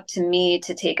it's up to me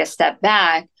to take a step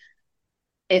back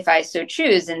if I so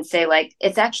choose and say, like,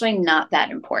 it's actually not that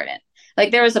important.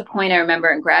 Like, there was a point I remember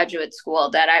in graduate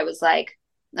school that I was like,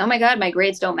 oh my God, my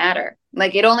grades don't matter.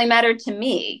 Like, it only mattered to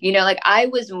me. Like I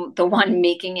was the one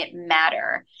making it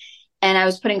matter. And I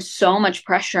was putting so much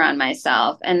pressure on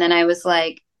myself. And then I was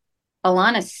like,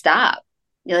 Alana, stop.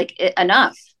 You're like,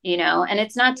 enough, And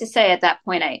it's not to say at that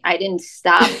point I didn't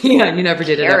stop. Yeah, you never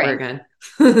did it ever again.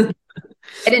 I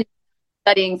didn't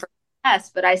studying for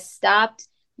tests, but I stopped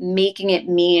making it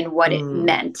mean what it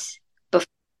meant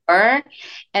before.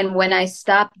 And when I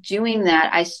stopped doing that,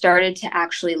 I started to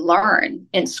actually learn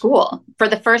in school for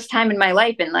the first time in my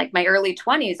life. In like my early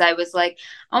 20s, I was like,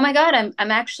 oh my God,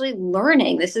 I'm actually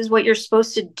learning. This is what you're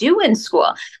supposed to do in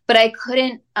school. But I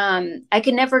could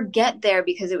never get there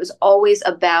because it was always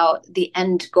about the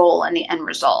end goal and the end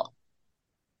result.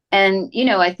 And,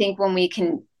 I think when we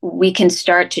can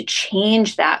start to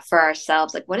change that for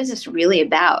ourselves, like, what is this really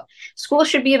about? School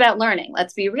should be about learning.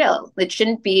 Let's be real. It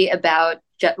shouldn't be about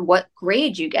what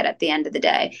grade you get at the end of the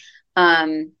day.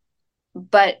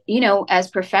 But, as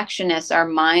perfectionists, our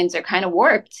minds are kind of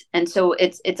warped. And so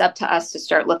it's up to us to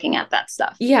start looking at that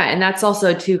stuff. Yeah. And that's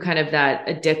also too kind of that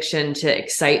addiction to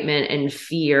excitement and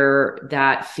fear.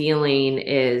 That feeling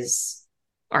is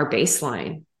our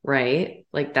baseline, right?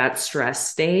 Like that stress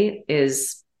state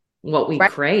is what we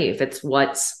crave. It's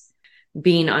what's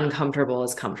being uncomfortable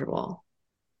is comfortable.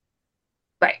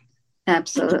 Right.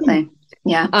 Absolutely.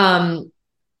 Yeah.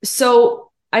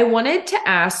 So I wanted to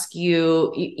ask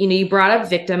you, you brought up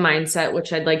victim mindset,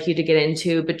 which I'd like you to get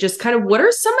into, but just kind of what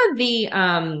are some of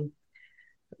the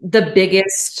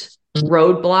biggest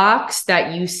roadblocks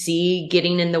that you see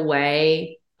getting in the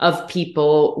way of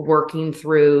people working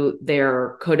through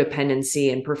their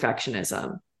codependency and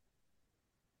perfectionism?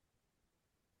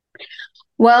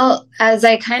 Well, as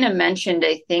I kind of mentioned,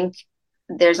 I think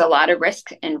there's a lot of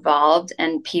risk involved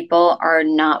and people are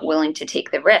not willing to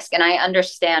take the risk. And I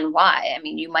understand why. I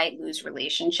mean, you might lose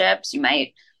relationships, you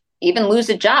might even lose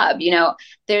a job.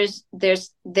 There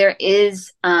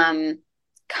is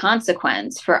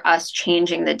consequence for us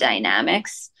changing the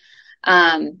dynamics.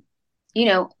 A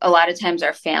lot of times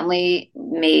our family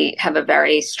may have a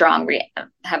very strong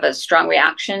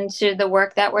reaction to the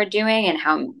work that we're doing and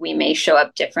how we may show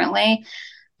up differently.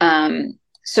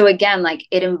 So again, like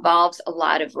it involves a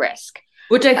lot of risk.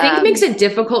 Which I think makes it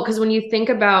difficult because when you think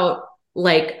about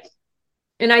like,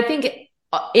 and I think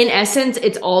in essence,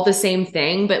 it's all the same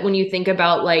thing. But when you think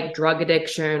about like drug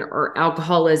addiction or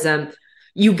alcoholism,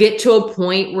 you get to a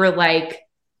point where like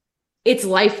it's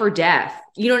life or death.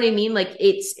 You know what I mean? Like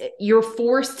you're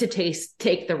forced to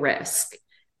take the risk.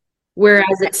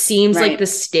 Whereas it seems like the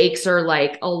stakes are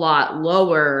like a lot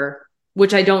lower,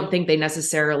 which I don't think they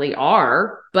necessarily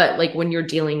are, but like when you're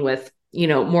dealing with,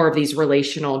 more of these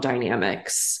relational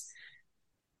dynamics.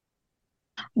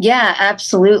 Yeah,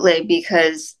 absolutely.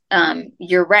 Because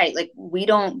you're right. Like we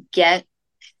don't get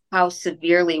how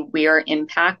severely we're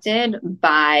impacted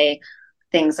by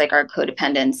things like our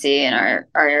codependency and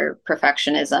our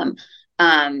perfectionism.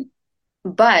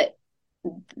 But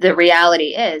the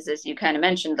reality is, as you kind of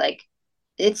mentioned, like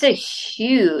it's a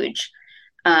huge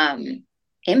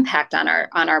impact on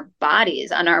our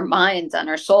bodies, on our minds, on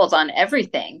our souls, on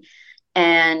everything.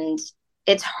 And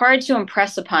it's hard to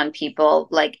impress upon people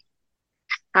like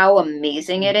how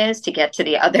amazing it is to get to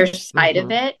the other side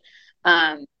of it.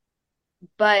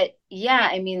 But yeah,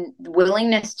 I mean,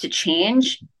 willingness to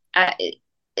change, my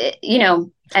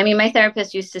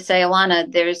therapist used to say, Alana,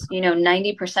 there's,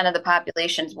 90% of the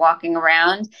population's walking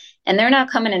around and they're not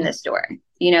coming in this door,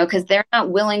 because they're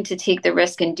not willing to take the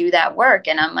risk and do that work.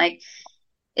 And I'm like,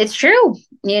 it's true,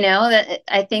 that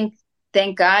I think,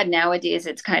 thank God nowadays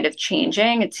it's kind of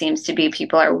changing. It seems to be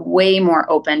people are way more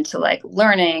open to like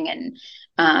learning and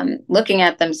looking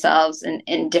at themselves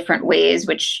in different ways,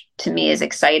 which to me is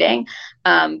exciting.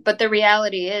 But the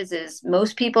reality is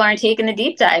most people aren't taking the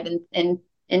deep dive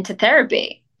into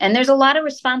therapy. And there's a lot of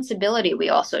responsibility we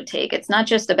also take. It's not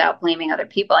just about blaming other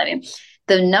people. I mean,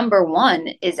 the number one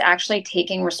is actually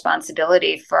taking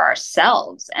responsibility for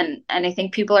ourselves. And I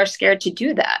think people are scared to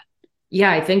do that.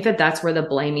 Yeah, I think that that's where the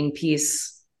blaming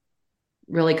piece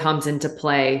really comes into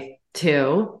play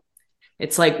too.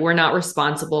 It's like we're not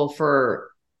responsible for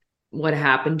what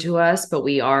happened to us, but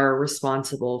we are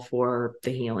responsible for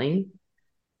the healing.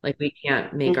 Like we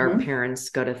can't make our parents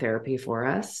go to therapy for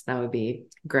us. That would be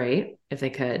great if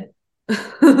they could.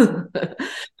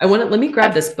 Let me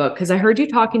grab this book because I heard you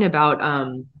talking about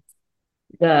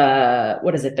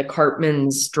what is it? The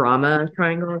Cartman's drama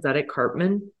triangle. Is that it?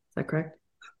 Cartman? Is that correct?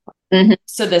 Mm-hmm.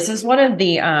 So this is one of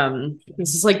the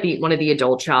this is like one of the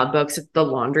adult child books. It's the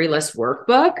laundry list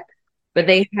workbook, but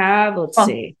they have, let's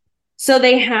see. So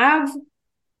they have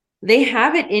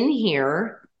it in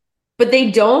here, but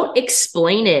they don't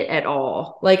explain it at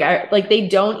all. Like they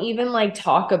don't even like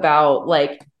talk about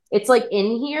like it's like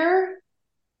in here,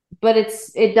 but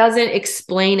it doesn't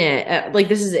explain it. Like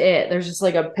this is it. There's just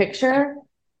like a picture.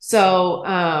 So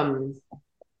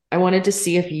I wanted to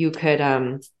see if you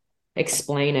could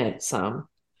explain it some.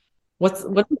 What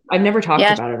I've never talked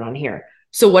about it on here.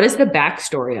 So what is the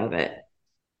backstory of it?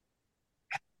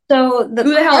 So who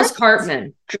the hell is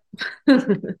Cartman?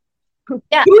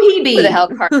 Yeah, who he be? Who the hell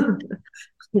Cartman?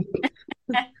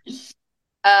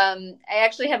 I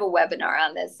actually have a webinar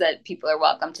on this that people are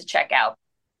welcome to check out.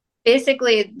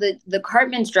 Basically, the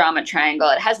Cartman's drama triangle,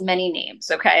 it has many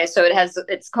names. Okay, so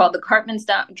it's called the Cartman's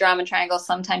drama triangle.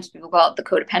 Sometimes people call it the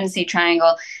codependency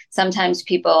triangle. Sometimes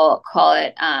people call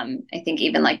it, I think,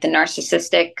 even like the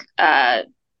narcissistic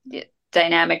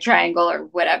dynamic triangle or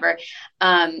whatever.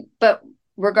 But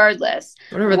regardless,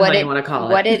 whatever the hell you want to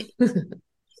call it.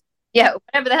 Yeah,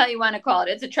 whatever the hell you want to call it,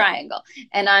 it's a triangle.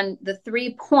 And on the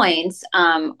 3 points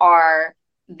are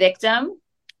victim,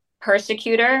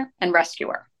 persecutor, and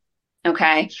rescuer.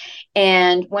 Okay.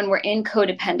 And when we're in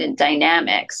codependent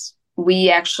dynamics,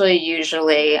 we actually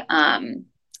usually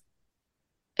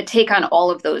take on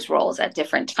all of those roles at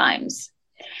different times.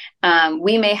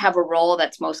 We may have a role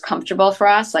that's most comfortable for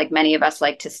us, like many of us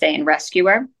like to stay in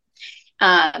rescuer.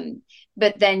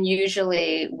 But then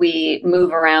usually we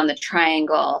move around the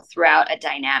triangle throughout a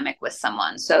dynamic with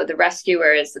someone. So the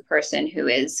rescuer is the person who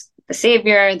is the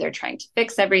savior. They're trying to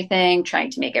fix everything, trying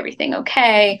to make everything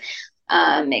okay.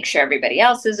 Make sure everybody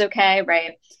else is okay,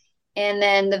 right? And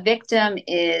then the victim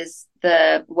is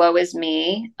the woe is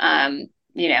me,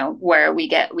 where we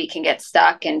can get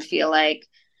stuck and feel like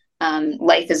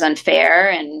life is unfair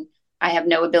and I have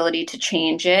no ability to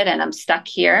change it and I'm stuck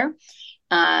here.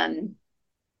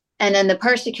 And then the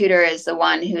persecutor is the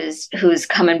one who's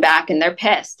coming back and they're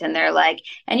pissed and they're like,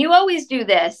 and you always do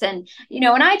this, and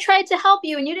and I tried to help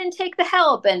you and you didn't take the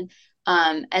help, and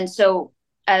so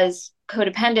as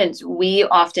codependents, we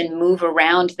often move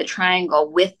around the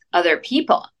triangle with other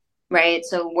people, right?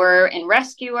 So we're in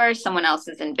rescuer, someone else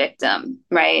is in victim,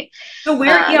 right? So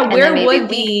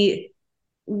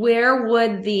where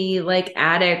would the like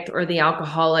addict or the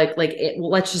alcoholic,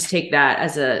 let's just take that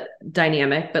as a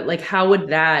dynamic, but like how would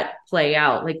that play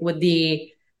out? Like would the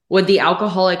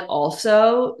alcoholic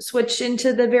also switch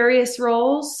into the various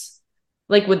roles?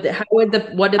 Like what would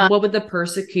the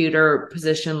persecutor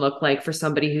position look like for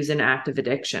somebody who's in active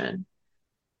addiction?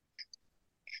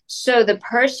 So the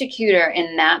persecutor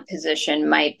in that position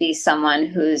might be someone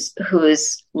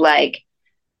who's like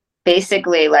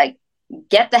basically like,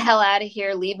 get the hell out of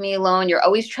here, leave me alone, you're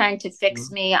always trying to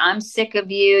fix me, I'm sick of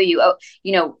you.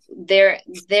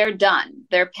 They're done,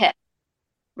 they're pissed,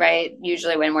 right?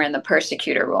 Usually when we're in the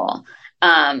persecutor role.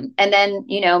 And then,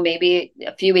 maybe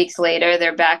a few weeks later,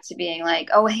 they're back to being like,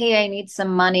 oh, hey, I need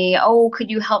some money. Oh, could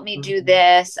you help me do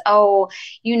this? Oh,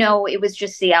 it was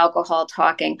just the alcohol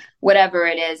talking, whatever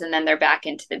it is. And then they're back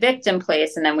into the victim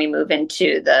place. And then we move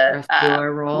into the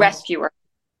rescuer.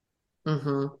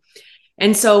 Mm-hmm.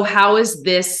 And so how is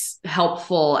this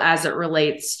helpful as it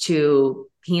relates to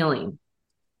healing?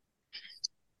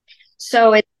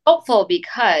 So it's helpful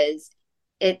because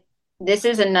this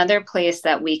is another place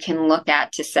that we can look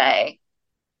at to say,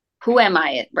 who am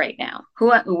I right now?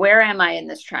 Where am I in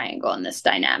this triangle, in this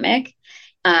dynamic?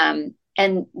 And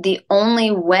the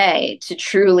only way to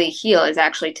truly heal is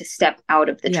actually to step out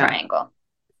of the triangle,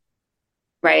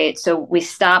 right? So we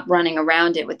stop running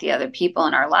around it with the other people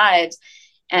in our lives,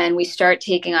 and we start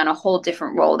taking on a whole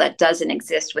different role that doesn't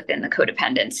exist within the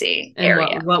codependency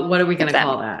area. What are we going to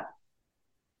call that?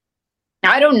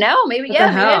 I don't know. Maybe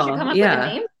I should come up with a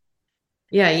name.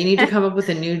 Yeah, you need to come up with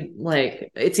a new,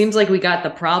 it seems like we got the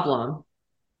problem.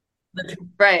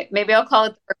 Right. Maybe I'll call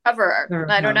it the recoverer.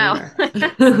 I don't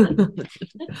know.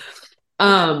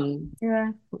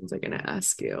 Yeah. What was I going to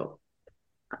ask you?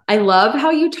 I love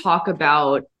how you talk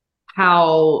about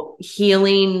how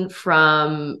healing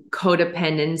from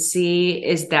codependency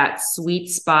is that sweet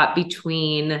spot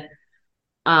between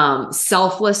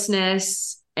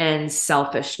selflessness and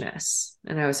selfishness.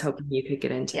 And I was hoping you could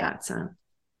get into that some.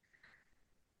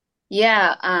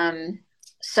 Yeah.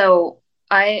 So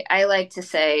I like to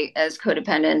say as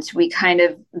codependents, we kind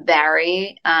of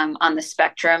vary on the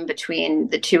spectrum between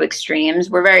the two extremes.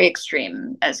 We're very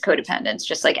extreme as codependents,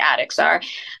 just like addicts are.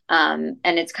 And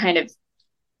it's kind of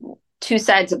two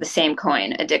sides of the same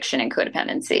coin, addiction and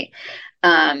codependency.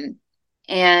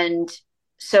 And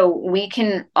so we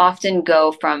can often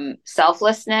go from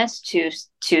selflessness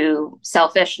to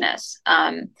selfishness.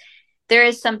 There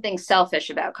is something selfish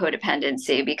about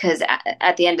codependency because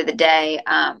at the end of the day,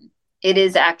 it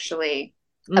is actually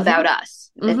about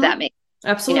us, if that makes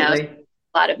sense. Absolutely.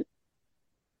 A lot of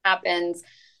happens,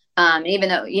 even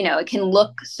though, it can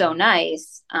look so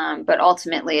nice, but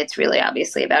ultimately it's really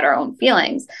obviously about our own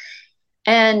feelings.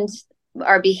 And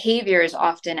our behavior is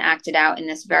often acted out in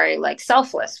this very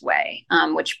selfless way,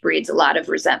 which breeds a lot of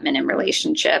resentment in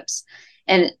relationships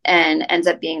and ends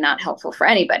up being not helpful for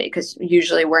anybody because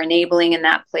usually we're enabling in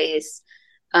that place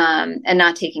and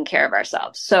not taking care of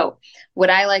ourselves. So what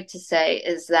I like to say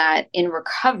is that in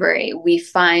recovery, we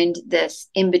find this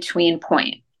in-between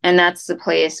point. And that's the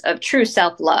place of true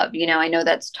self-love. I know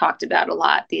that's talked about a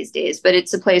lot these days, but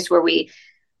it's a place where we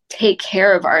take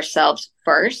care of ourselves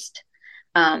first.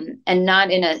 And not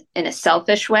in a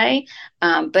selfish way,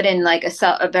 but in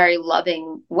a very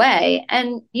loving way.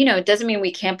 And, it doesn't mean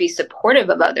we can't be supportive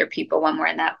of other people when we're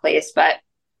in that place, but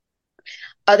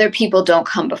other people don't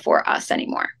come before us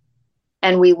anymore.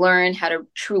 And we learn how to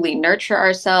truly nurture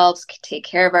ourselves, take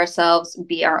care of ourselves,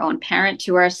 be our own parent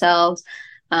to ourselves,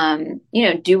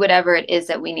 do whatever it is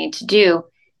that we need to do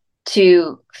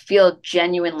to feel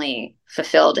genuinely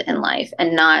fulfilled in life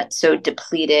and not so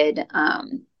depleted,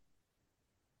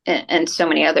 and so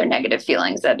many other negative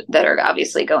feelings that are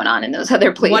obviously going on in those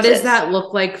other places. What does that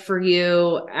look like for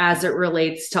you as it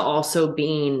relates to also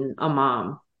being a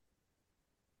mom?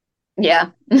 Yeah.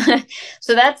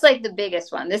 So that's the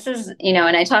biggest one. This is,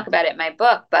 and I talk about it in my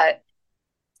book, but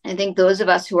I think those of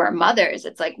us who are mothers,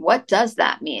 it's what does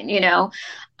that mean?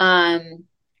 And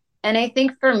I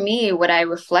think for me, what I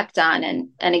reflect on,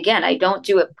 and again, I don't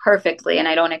do it perfectly and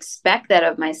I don't expect that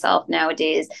of myself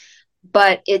nowadays,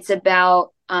 but it's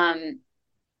about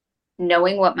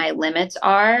knowing what my limits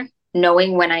are,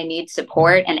 knowing when I need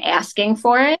support and asking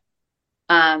for it,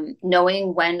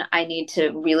 knowing when I need to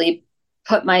really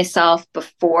put myself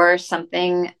before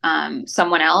someone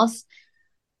else.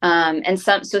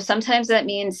 So sometimes that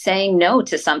means saying no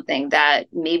to something that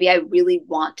maybe I really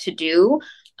want to do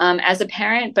as a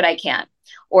parent, but I can't.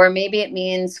 Or maybe it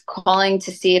means calling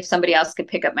to see if somebody else could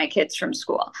pick up my kids from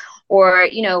school. Or,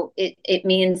 it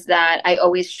means that I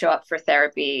always show up for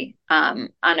therapy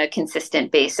on a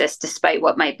consistent basis, despite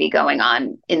what might be going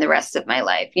on in the rest of my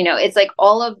life. It's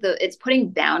it's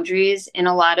putting boundaries in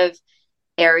a lot of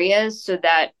areas so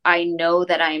that I know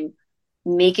that I'm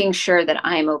making sure that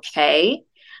I'm okay.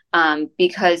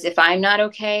 Because if I'm not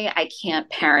okay, I can't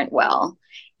parent well,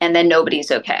 and then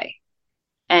nobody's okay.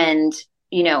 And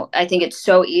I think it's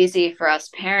so easy for us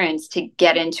parents to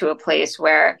get into a place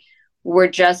where we're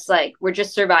just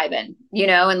surviving,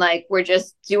 and we're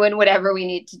just doing whatever we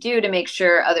need to do to make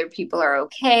sure other people are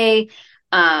okay.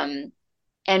 And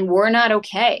we're not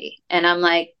okay. And I'm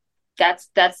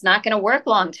that's not going to work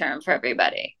long term for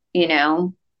everybody,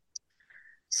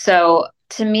 So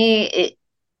to me,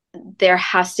 there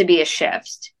has to be a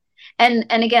shift. And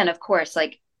again, of course,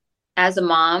 as a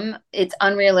mom, it's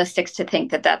unrealistic to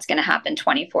think that that's going to happen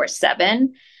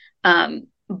 24/7.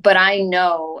 But I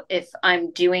know if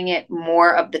I'm doing it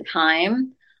more of the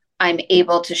time, I'm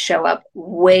able to show up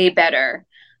way better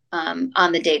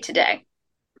on the day to day.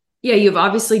 Yeah, you've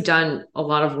obviously done a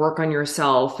lot of work on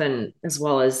yourself and as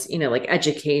well as,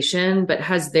 education, but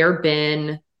has there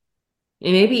been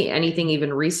maybe anything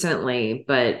even recently,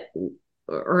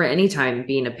 or anytime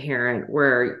being a parent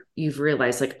where you've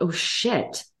realized oh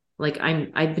shit,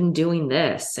 I've been doing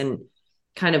this, and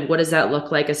kind of what does that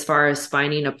look like as far as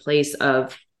finding a place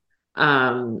of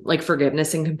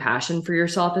forgiveness and compassion for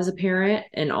yourself as a parent,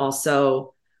 and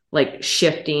also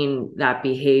shifting that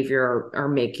behavior or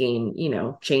making,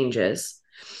 changes?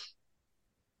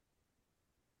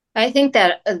 I think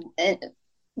that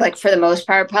for the most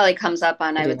part probably comes up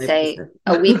on, I would say,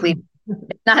 a weekly,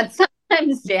 not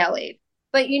sometimes daily.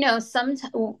 But,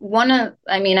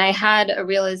 I had a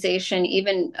realization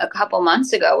even a couple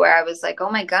months ago where I was oh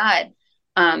my God,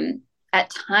 at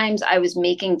times I was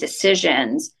making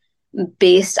decisions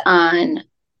based on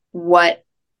what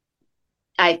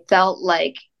I felt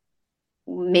like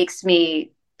makes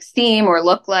me seem or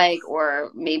look like,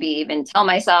 or maybe even tell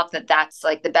myself that that's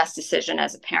like the best decision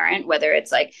as a parent, whether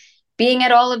it's like being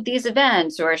at all of these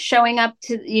events or showing up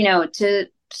to, to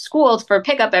school for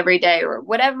pickup every day or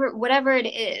whatever it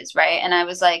is. Right. And I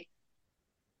was like,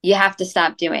 you have to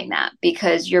stop doing that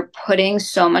because you're putting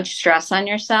so much stress on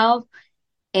yourself,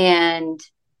 and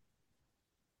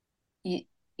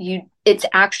it's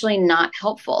actually not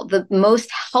helpful. The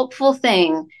most helpful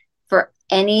thing for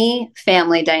any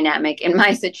family dynamic in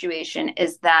my situation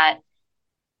is that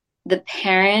the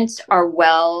parents are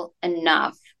well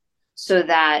enough so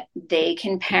that they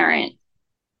can parent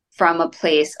from a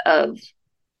place of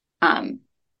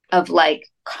like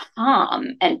calm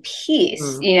and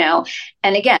peace,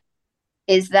 And again,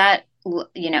 is that,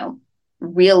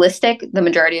 realistic the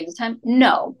majority of the time?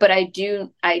 No, but I do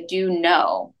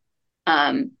know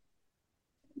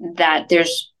that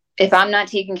if I'm not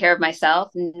taking care of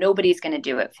myself, nobody's going to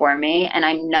do it for me. And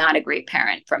I'm not a great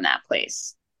parent from that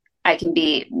place. I can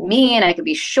be mean, I could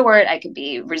be short, I could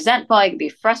be resentful, I could be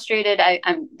frustrated.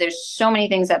 There's so many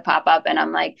things that pop up, and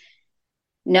I'm like,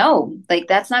 no, like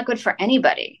that's not good for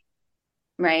anybody.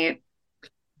 Right.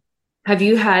 Have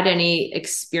you had any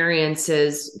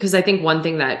experiences? Because I think one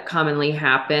thing that commonly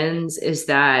happens is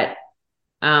that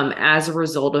as a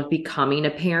result of becoming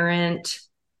a parent,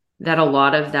 that a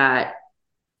lot of that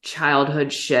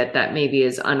childhood shit that maybe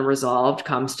is unresolved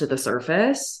comes to the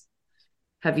surface.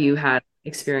 Have you had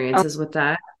experiences with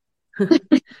that?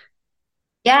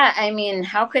 Yeah, I mean,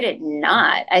 how could it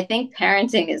not? I think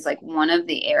parenting is like one of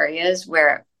the areas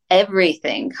where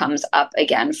everything comes up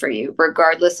again for you,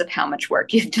 regardless of how much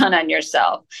work you've done on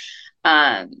yourself.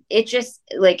 It just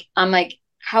like, I'm like,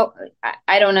 how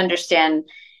I don't understand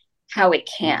how it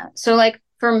can't. So, like,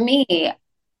 for me,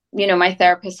 my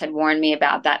therapist had warned me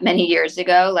about that many years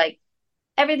ago. Like,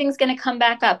 everything's going to come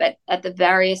back up at the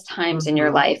various times in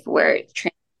your life where it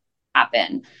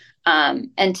happen.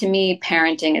 And to me,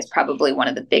 parenting is probably one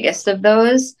of the biggest of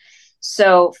those.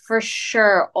 So for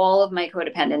sure, all of my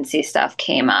codependency stuff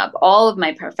came up. All of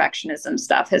my perfectionism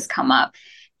stuff has come up.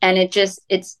 And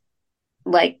it's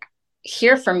like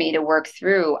here for me to work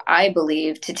through, I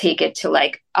believe, to take it to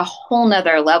like a whole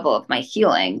nother level of my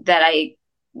healing that I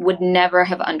would never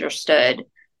have understood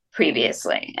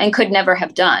previously and could never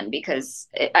have done because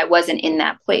I wasn't in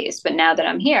that place. But now that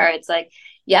I'm here, it's like,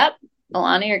 yep,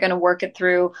 Alana, you're going to work it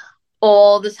through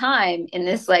all the time in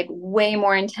this like way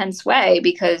more intense way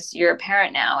because you're a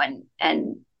parent now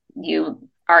and you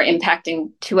are impacting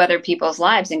two other people's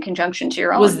lives in conjunction to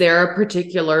your own. Was there a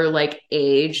particular like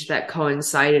age that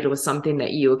coincided with something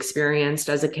that you experienced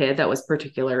as a kid that was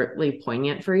particularly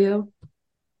poignant for you?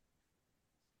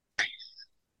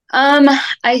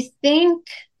 I think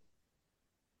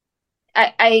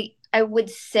I would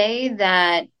say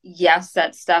that yes,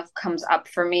 that stuff comes up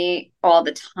for me all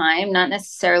the time, not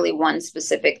necessarily one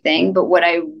specific thing, but what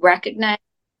I recognize,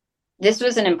 this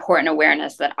was an important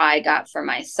awareness that I got for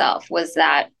myself, was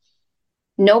that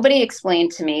nobody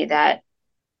explained to me that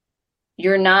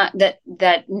you're not that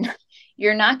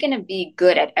you're not going to be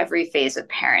good at every phase of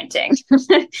parenting,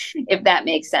 if that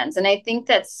makes sense. And I think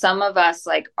that some of us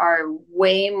like are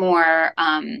way more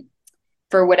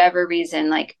for whatever reason,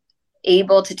 like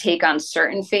able to take on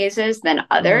certain phases than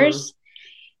others.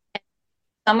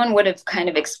 Someone would have kind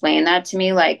of explained that to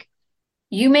me, like,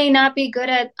 you may not be good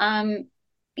at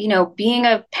being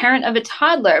a parent of a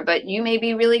toddler, but you may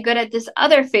be really good at this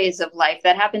other phase of life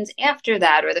that happens after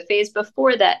that or the phase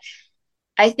before that.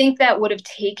 I think that would have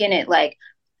taken it like,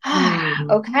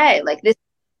 okay, like this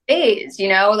phase,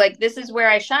 like this is where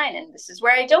I shine and this is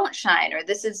where I don't shine, or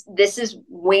this is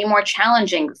way more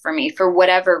challenging for me for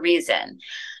whatever reason.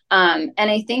 And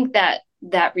I think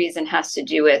that reason has to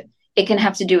do with, it can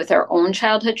have to do with our own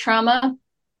childhood trauma.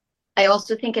 I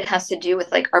also think it has to do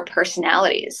with like our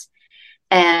personalities.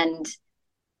 And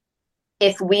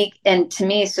and to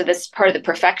me, so this is part of the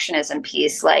perfectionism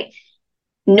piece, like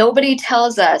nobody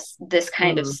tells us this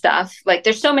kind of stuff. Like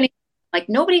there's so many, like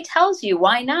nobody tells you.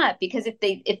 Why not? Because if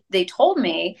they told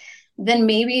me, then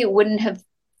maybe it wouldn't have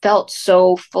felt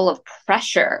so full of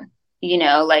pressure,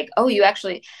 like, oh, you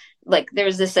actually, like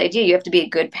there's this idea you have to be a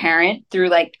good parent through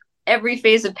like every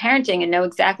phase of parenting and know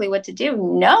exactly what to do.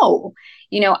 No,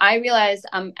 I realized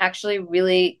I'm actually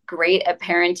really great at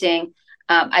parenting.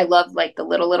 I love like the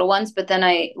little ones, but then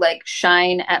I like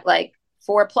shine at like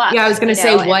 4+. Yeah, I was going to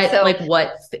say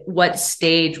what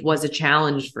stage was a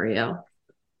challenge for you?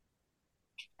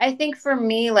 I think for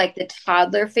me, like the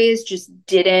toddler phase just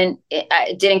didn't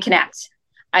connect.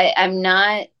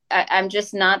 I'm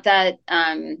just not that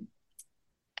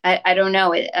I don't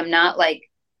know. I'm not like,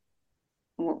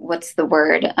 what's the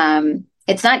word?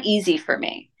 It's not easy for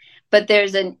me, but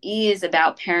there's an ease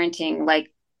about parenting,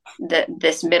 like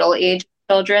this middle age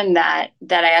children that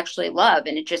I actually love,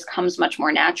 and it just comes much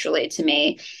more naturally to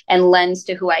me and lends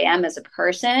to who I am as a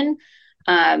person.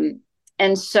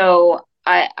 And so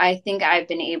I think I've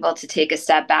been able to take a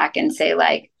step back and say,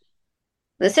 like,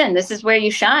 listen, this is where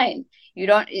you shine.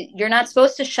 You're not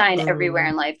supposed to shine everywhere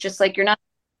in life, just like you're not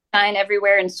shine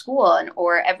everywhere in school and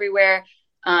or everywhere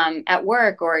at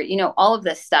work, or all of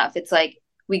this stuff. It's like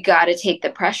we got to take the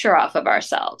pressure off of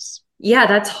ourselves. Yeah,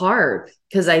 that's hard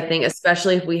because I think,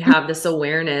 especially if we have this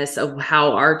awareness of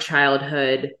how our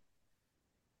childhood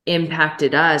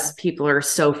impacted us, people are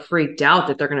so freaked out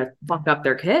that they're going to fuck up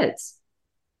their kids.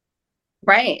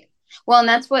 Right. Well, and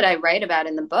that's what I write about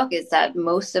in the book, is that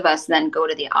most of us then go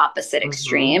to the opposite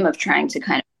extreme of trying to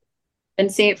kind of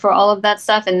compensate for all of that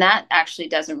stuff. And that actually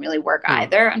doesn't really work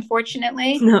either,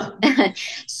 unfortunately. No.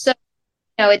 So,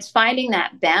 it's finding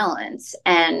that balance.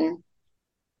 And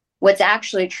what's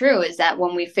actually true is that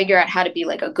when we figure out how to be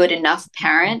like a good enough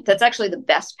parent, that's actually the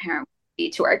best parent we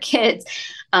be to our kids.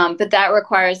 But that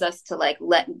requires us to like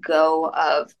let go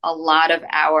of a lot of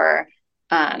our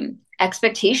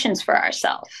expectations for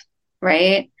ourselves,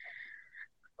 right?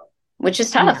 Which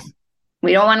is tough.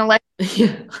 We don't want to let.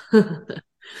 Yeah.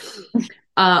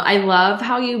 I love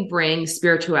how you bring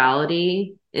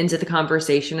spirituality into the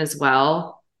conversation as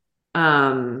well.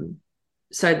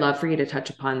 So I'd love for you to touch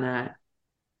upon that.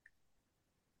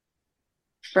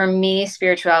 For me,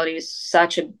 spirituality was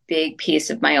such a big piece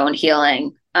of my own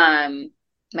healing.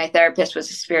 My therapist was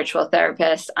a spiritual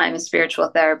therapist. I'm a spiritual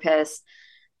therapist.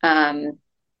 What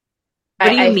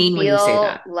do you mean when you say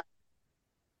that?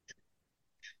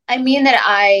 I mean that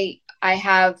I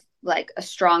have like a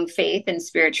strong faith in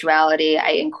spirituality.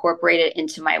 I incorporate it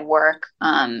into my work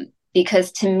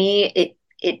because to me it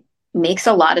makes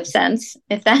a lot of sense.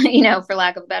 If that, for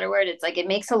lack of a better word, it's like it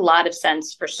makes a lot of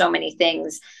sense for so many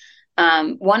things.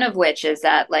 One of which is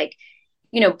that, like,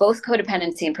 both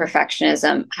codependency and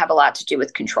perfectionism have a lot to do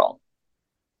with control.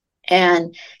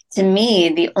 And to me,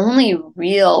 the only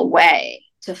real way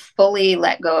to fully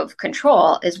let go of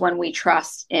control is when we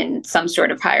trust in some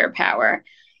sort of higher power.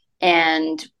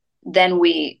 And then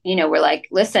we're like,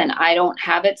 listen, I don't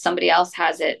have it. Somebody else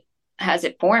has it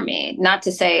for me. Not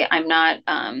to say I'm not,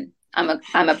 I'm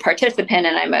a participant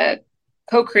and I'm a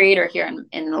co-creator here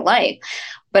in the life,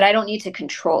 but I don't need to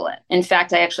control it. In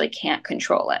fact, I actually can't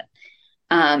control it.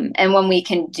 And when we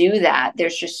can do that,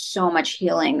 there's just so much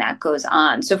healing that goes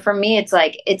on. So for me, it's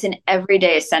like, it's an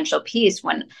everyday essential piece.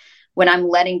 When I'm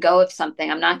letting go of something,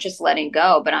 I'm not just letting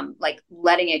go, but I'm like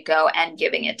letting it go and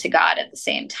giving it to God at the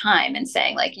same time and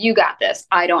saying, like, you got this,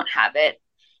 I don't have it.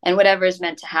 And whatever is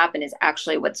meant to happen is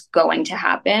actually what's going to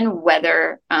happen,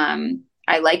 whether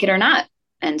I like it or not.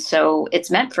 And so it's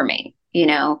meant for me,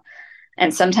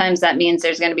 and sometimes that means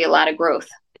there's going to be a lot of growth.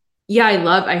 Yeah,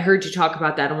 I heard you talk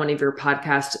about that on one of your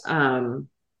podcasts,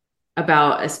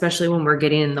 about especially when we're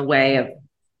getting in the way of,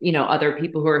 other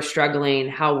people who are struggling,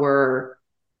 how we're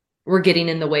getting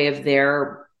in the way of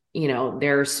their,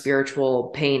 their spiritual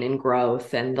pain and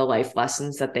growth and the life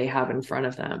lessons that they have in front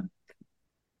of them.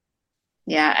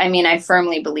 Yeah, I mean, I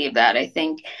firmly believe that. I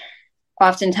think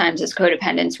oftentimes as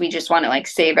codependents, we just want to like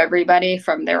save everybody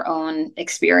from their own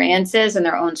experiences and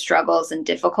their own struggles and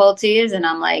difficulties. And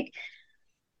I'm like,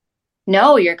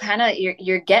 no, you're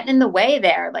getting in the way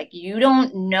there. Like, you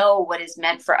don't know what is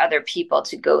meant for other people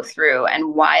to go through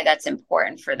and why that's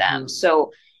important for them.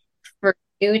 So for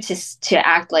you to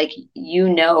act like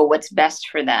what's best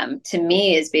for them, to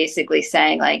me, is basically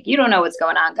saying, like, you don't know what's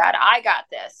going on, God, I got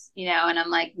this, and I'm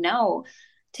like, no,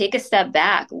 take a step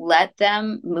back, let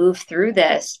them move through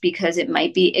this, because it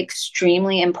might be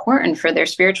extremely important for their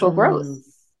spiritual growth.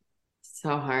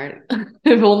 So hard.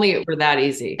 If only it were that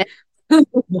easy.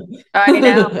 I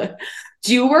know.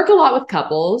 Do you work a lot with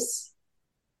couples?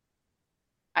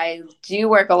 I do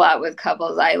work a lot with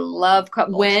couples. I love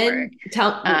couples work.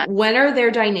 When are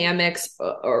there dynamics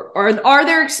or are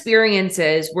there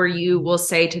experiences where you will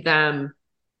say to them,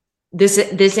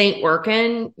 this ain't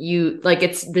working,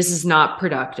 this is not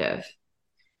productive?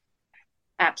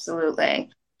 Absolutely.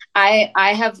 I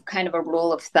have kind of a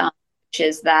rule of thumb, which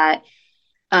is that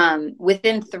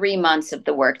within 3 months of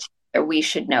the work, we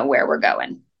should know where we're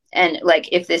going and like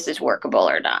if this is workable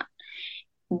or not.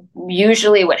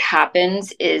 Usually what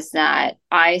happens is that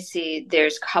I see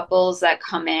there's couples that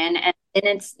come in and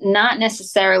it's not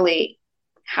necessarily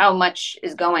how much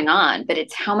is going on, but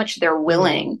it's how much they're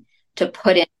willing to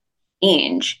put in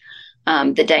change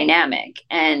the dynamic.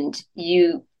 And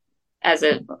as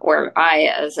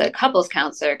a couples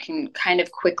counselor can kind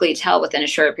of quickly tell within a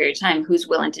short period of time who's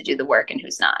willing to do the work and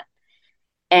who's not.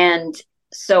 And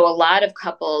so a lot of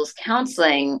couples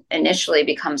counseling initially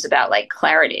becomes about like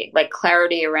clarity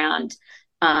around,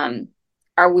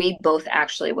 are we both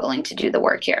actually willing to do the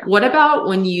work here? What about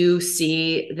when you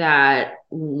see that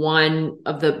one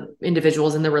of the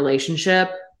individuals in the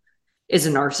relationship is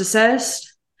a narcissist?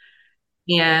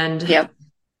 And Yep.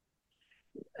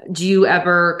 do you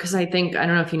ever, because I don't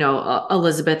know if you know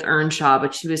Elizabeth Earnshaw,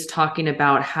 but she was talking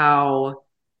about how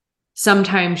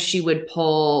sometimes she would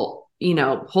pull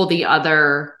the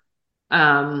other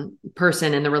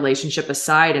person in the relationship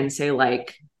aside and say,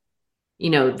 like,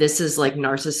 this is like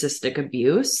narcissistic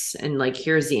abuse, and like,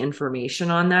 here's the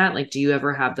information on that. Like, do you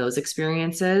ever have those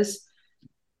experiences?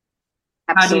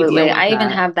 How do you deal Absolutely. with I even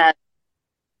that? have that.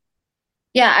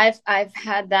 Yeah, I've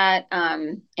had that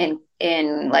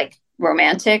in like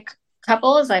romantic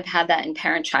couples. I've had that in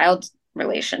parent-child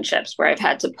relationships where I've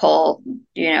had to pull,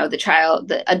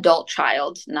 the adult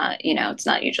child, not, it's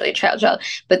not usually a child,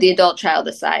 but the adult child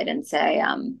aside and say,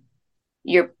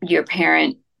 your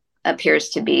parent appears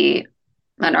to be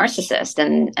a narcissist,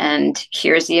 and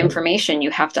here's the information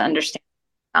you have to understand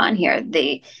on here.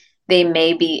 They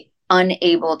may be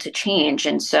unable to change.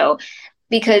 And so,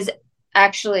 because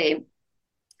actually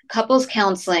couples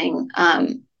counseling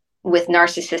with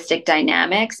narcissistic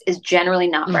dynamics is generally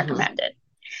not recommended.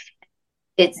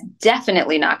 It's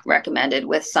definitely not recommended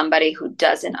with somebody who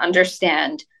doesn't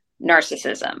understand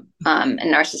narcissism and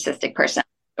narcissistic personality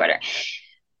disorder,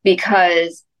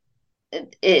 because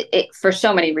it for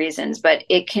so many reasons, but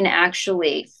it can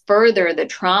actually further the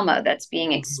trauma that's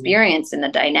being experienced in the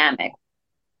dynamic.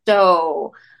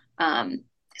 So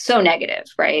negative,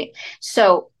 right?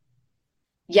 So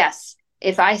yes,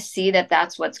 if I see that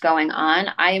that's what's going on,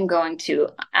 I am going to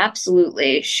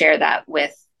absolutely share that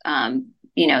with,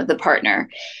 the partner.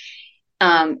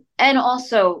 And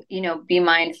also, be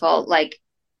mindful, like,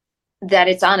 that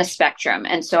it's on a spectrum.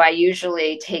 And so I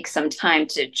usually take some time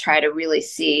to try to really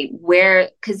see where,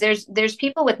 because there's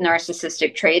people with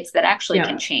narcissistic traits that actually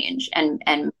can change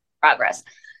and progress.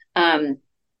 I'm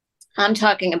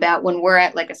talking about when we're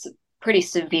at like a pretty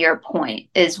severe point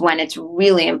is when it's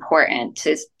really important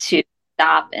to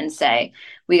stop and say,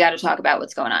 we got to talk about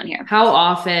what's going on here. How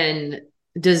often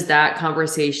does that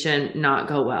conversation not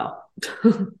go well?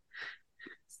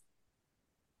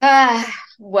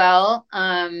 Well,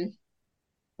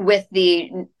 with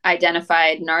the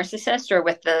identified narcissist or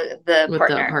with the with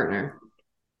partner?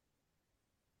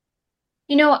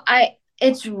 The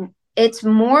partner. It's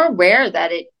more rare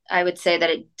that I would say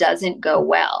that it doesn't go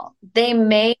well. They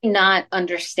may not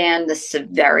understand the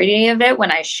severity of it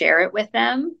when I share it with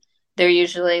them. They're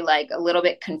usually like a little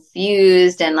bit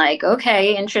confused and like,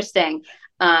 okay, interesting.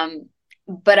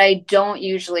 But I don't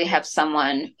usually have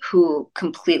someone who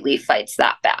completely fights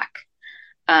that back.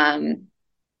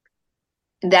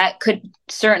 That could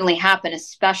certainly happen,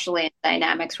 especially in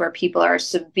dynamics where people are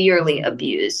severely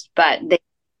abused, but they're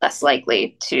less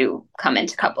likely to come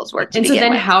into couples work. And so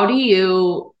then how do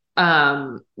you,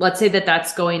 let's say that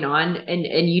that's going on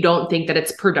and you don't think that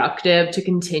it's productive to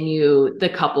continue the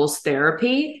couples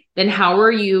therapy, then how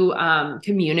are you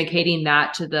communicating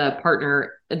that to the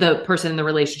partner, the person in the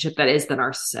relationship that is the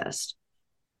narcissist?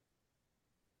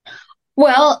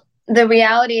 Well, the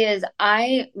reality is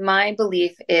my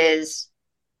belief is,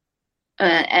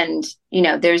 and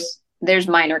there's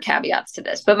minor caveats to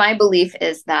this, but my belief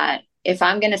is that if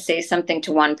I'm going to say something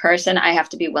to one person, I have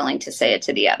to be willing to say it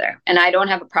to the other. And I don't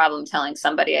have a problem telling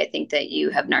somebody, I think that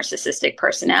you have narcissistic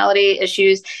personality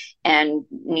issues and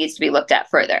needs to be looked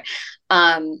at further.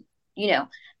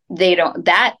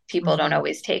 People don't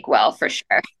always take well, for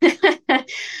sure.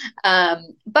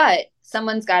 But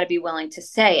someone's got to be willing to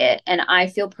say it. And I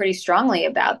feel pretty strongly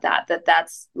about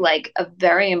that's like a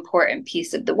very important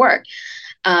piece of the work.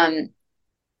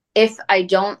 If I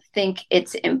don't think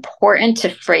it's important to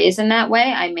phrase in that way,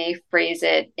 I may phrase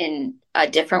it in a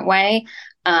different way.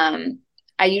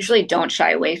 I usually don't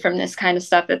shy away from this kind of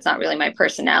stuff. That's not really my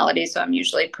personality, so I'm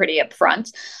usually pretty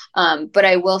upfront. But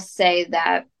I will say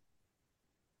that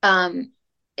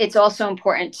it's also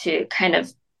important to kind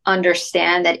of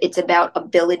understand that it's about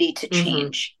ability to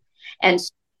change. And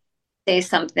say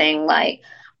something like,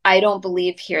 I don't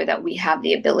believe here that we have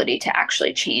the ability to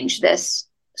actually change this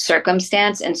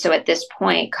circumstance. And so at this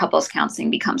point, couples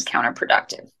counseling becomes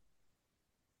counterproductive.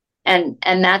 And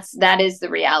that is the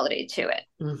reality to it.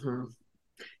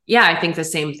 Yeah, I think the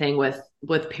same thing with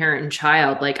parent and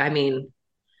child. Like, I mean,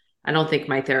 I don't think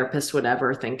my therapist would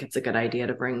ever think it's a good idea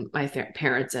to bring my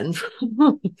parents in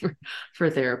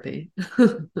for therapy.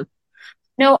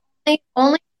 No,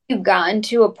 only you've gotten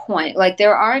to a point, like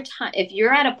there are times, if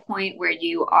you're at a point where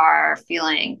you are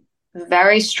feeling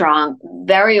very strong,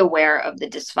 very aware of the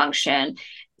dysfunction,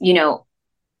 you know,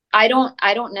 I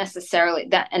don't necessarily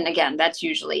that, and again, that's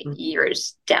usually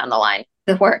years down the line,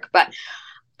 the work, but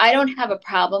I don't have a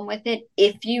problem with it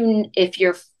if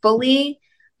you're fully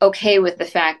okay with the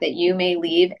fact that you may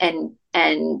leave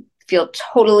and feel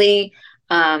totally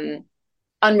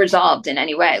unresolved in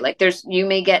any way. Like you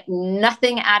may get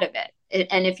nothing out of it.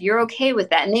 And if you're okay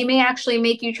with that, and they may actually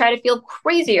make you try to feel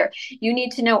crazier, you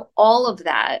need to know all of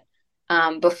that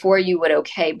before you would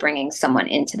okay bringing someone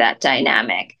into that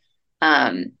dynamic.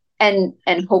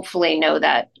 And hopefully know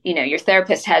that, you know, your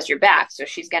therapist has your back. So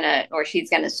she's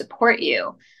gonna support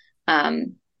you,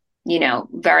 you know,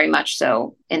 very much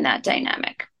so in that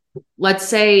dynamic. Let's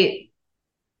say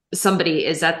somebody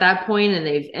is at that point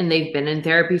and they've been in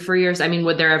therapy for years. I mean,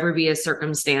 would there ever be a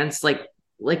circumstance like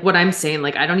what I'm saying?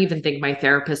 Like, I don't even think my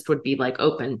therapist would be like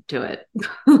open to it.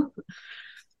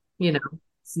 You know,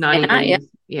 it's not even,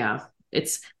 yeah.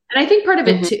 It's, and I think part of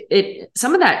it too,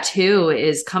 some of that too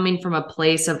is coming from a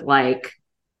place of like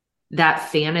that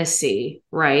fantasy,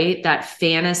 right? That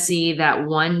fantasy that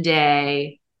one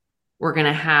day we're going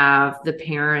to have the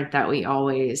parent that we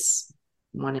always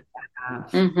wanted to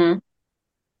have. Mm-hmm.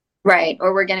 Right.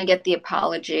 Or we're going to get the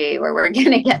apology, or we're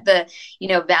going to get the, you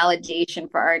know, validation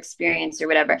for our experience or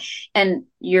whatever. And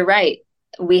you're right.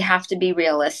 We have to be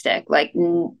realistic. Like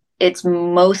it's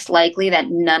most likely that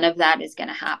none of that is going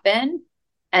to happen.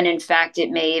 And in fact, they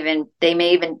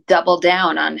may even double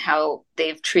down on how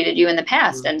they've treated you in the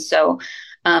past. And so,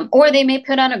 or they may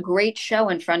put on a great show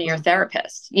in front of your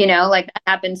therapist, you know, like that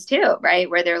happens too, right?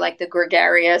 Where they're like the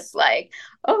gregarious, like,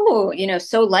 oh, you know,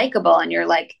 so likable. And you're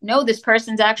like, no, this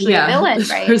person's actually a villain,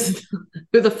 right?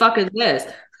 Who the fuck is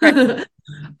this? Right.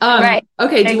 Right.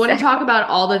 Okay. Do you want to talk about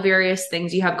all the various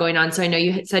things you have going on? So I know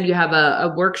you said you have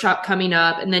a workshop coming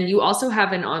up, and then you also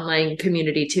have an online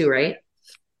community too, right?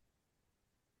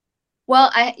 Well,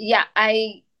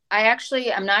 I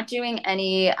actually, I'm not doing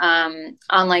any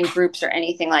online groups or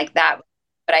anything like that,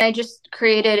 but I just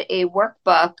created a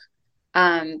workbook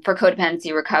for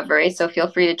codependency recovery. So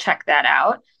feel free to check that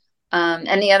out.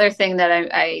 And the other thing that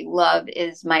I love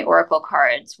is my Oracle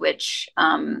cards, which,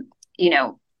 you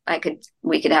know,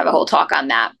 we could have a whole talk on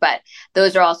that, but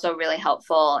those are also really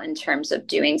helpful in terms of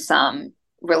doing some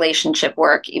relationship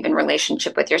work, even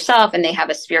relationship with yourself, and they have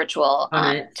a spiritual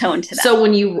tone to them. So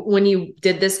when you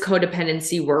did this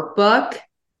codependency workbook,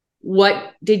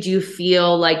 what did you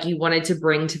feel like you wanted to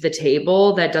bring to the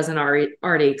table that doesn't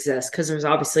already exist? Because there's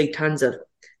obviously tons of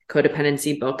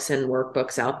codependency books and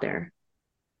workbooks out there.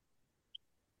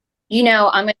 You know,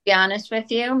 I'm going to be honest with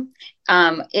you.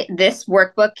 This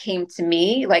workbook came to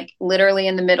me like literally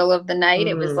in the middle of the night.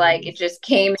 It was like, it just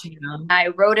came. I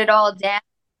wrote it all down.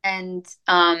 And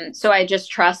so I just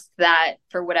trust that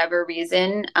for whatever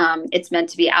reason, it's meant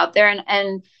to be out there.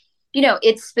 And, you know,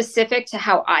 it's specific to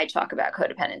how I talk about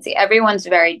codependency. Everyone's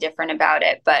very different about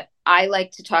it, but I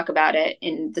like to talk about it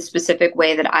in the specific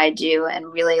way that I do,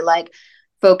 and really like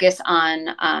focus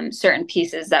on certain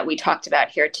pieces that we talked about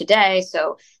here today.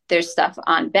 So there's stuff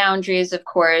on boundaries, of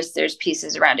course, there's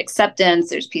pieces around acceptance,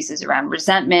 there's pieces around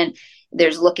resentment,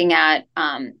 there's looking at,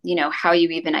 you know, how you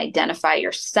even identify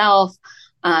yourself.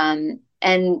 And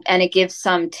it gives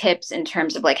some tips in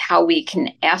terms of like how we can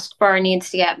ask for our needs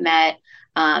to get met,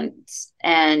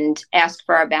 and ask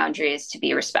for our boundaries to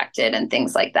be respected and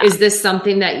things like that. Is this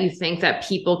something that you think that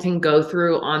people can go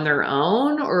through on their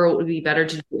own, or it would be better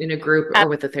to do in a group or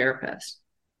with a therapist?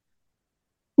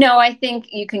 No, I think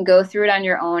you can go through it on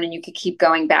your own, and you could keep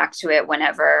going back to it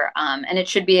whenever. And it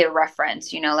should be a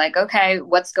reference, you know, like, okay,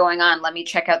 what's going on? Let me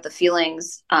check out the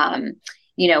feelings,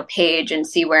 you know, page and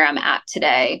see where I'm at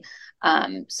today.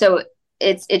 So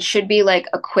it should be like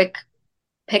a quick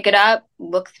pick it up,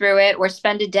 look through it, or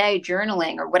spend a day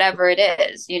journaling or whatever it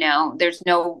is. You know, there's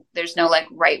no like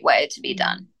right way to be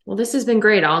done. Well, this has been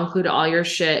great. I'll include all your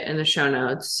shit in the show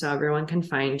notes so everyone can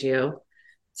find you.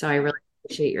 So I really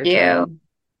appreciate your time.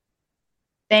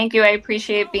 Thank you. I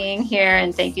appreciate being here,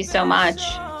 and thank you so much.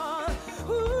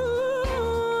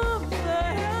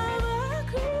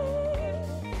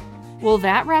 Well,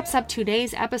 that wraps up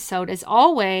today's episode. As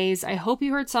always, I hope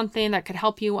you heard something that could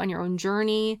help you on your own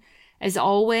journey. As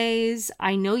always,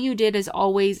 I know you did. As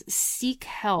always, seek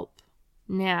help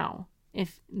now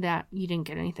if that you didn't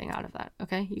get anything out of that.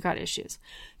 Okay, you got issues.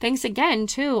 Thanks again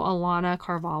to Alana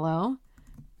Carvalho.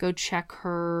 Go check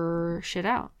her shit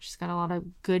out. She's got a lot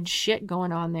of good shit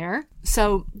going on there.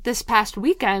 So this past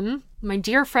weekend, my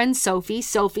dear friend Sophie,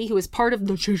 who is part of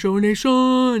the Shisho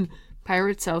Nation,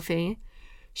 Pirate Sophie,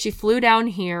 She flew down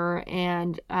here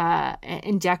and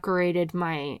decorated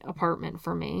my apartment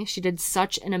for me. She did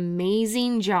such an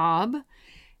amazing job,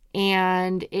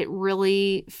 and it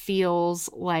really feels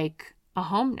like a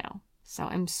home now. So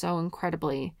I'm so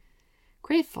incredibly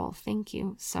grateful. Thank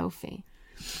you, Sophie.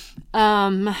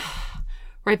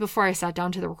 Right before I sat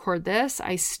down to record this,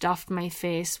 I stuffed my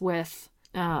face with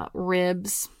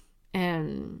ribs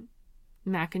and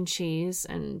mac and cheese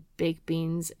and baked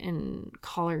beans and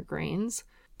collard greens.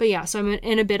 But yeah, so I'm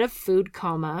in a bit of food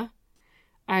coma.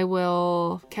 I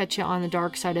will catch you on the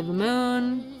dark side of the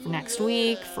moon for next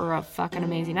week for a fucking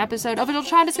amazing episode of It'll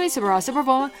Try to Be Super Raw, Super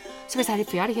Bowl. Super excited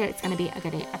for you to hear. It's going to be a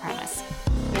good day, I promise.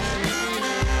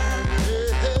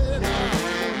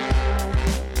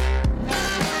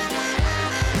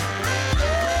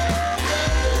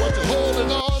 What you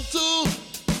holding on to?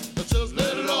 Just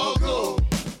let it all go.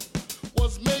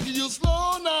 What's making you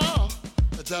slow now?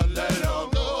 Just let it all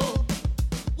go.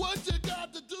 What you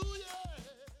got to do, yeah.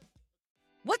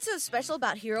 What's so special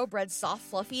about Hero Bread's soft,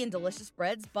 fluffy, and delicious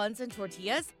breads, buns, and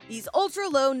tortillas? These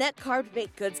ultra-low net-carb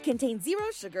baked goods contain 0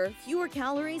 sugar, fewer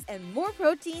calories, and more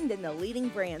protein than the leading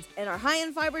brands, and are high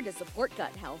in fiber to support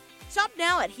gut health. Shop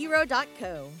now at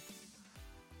Hero.co.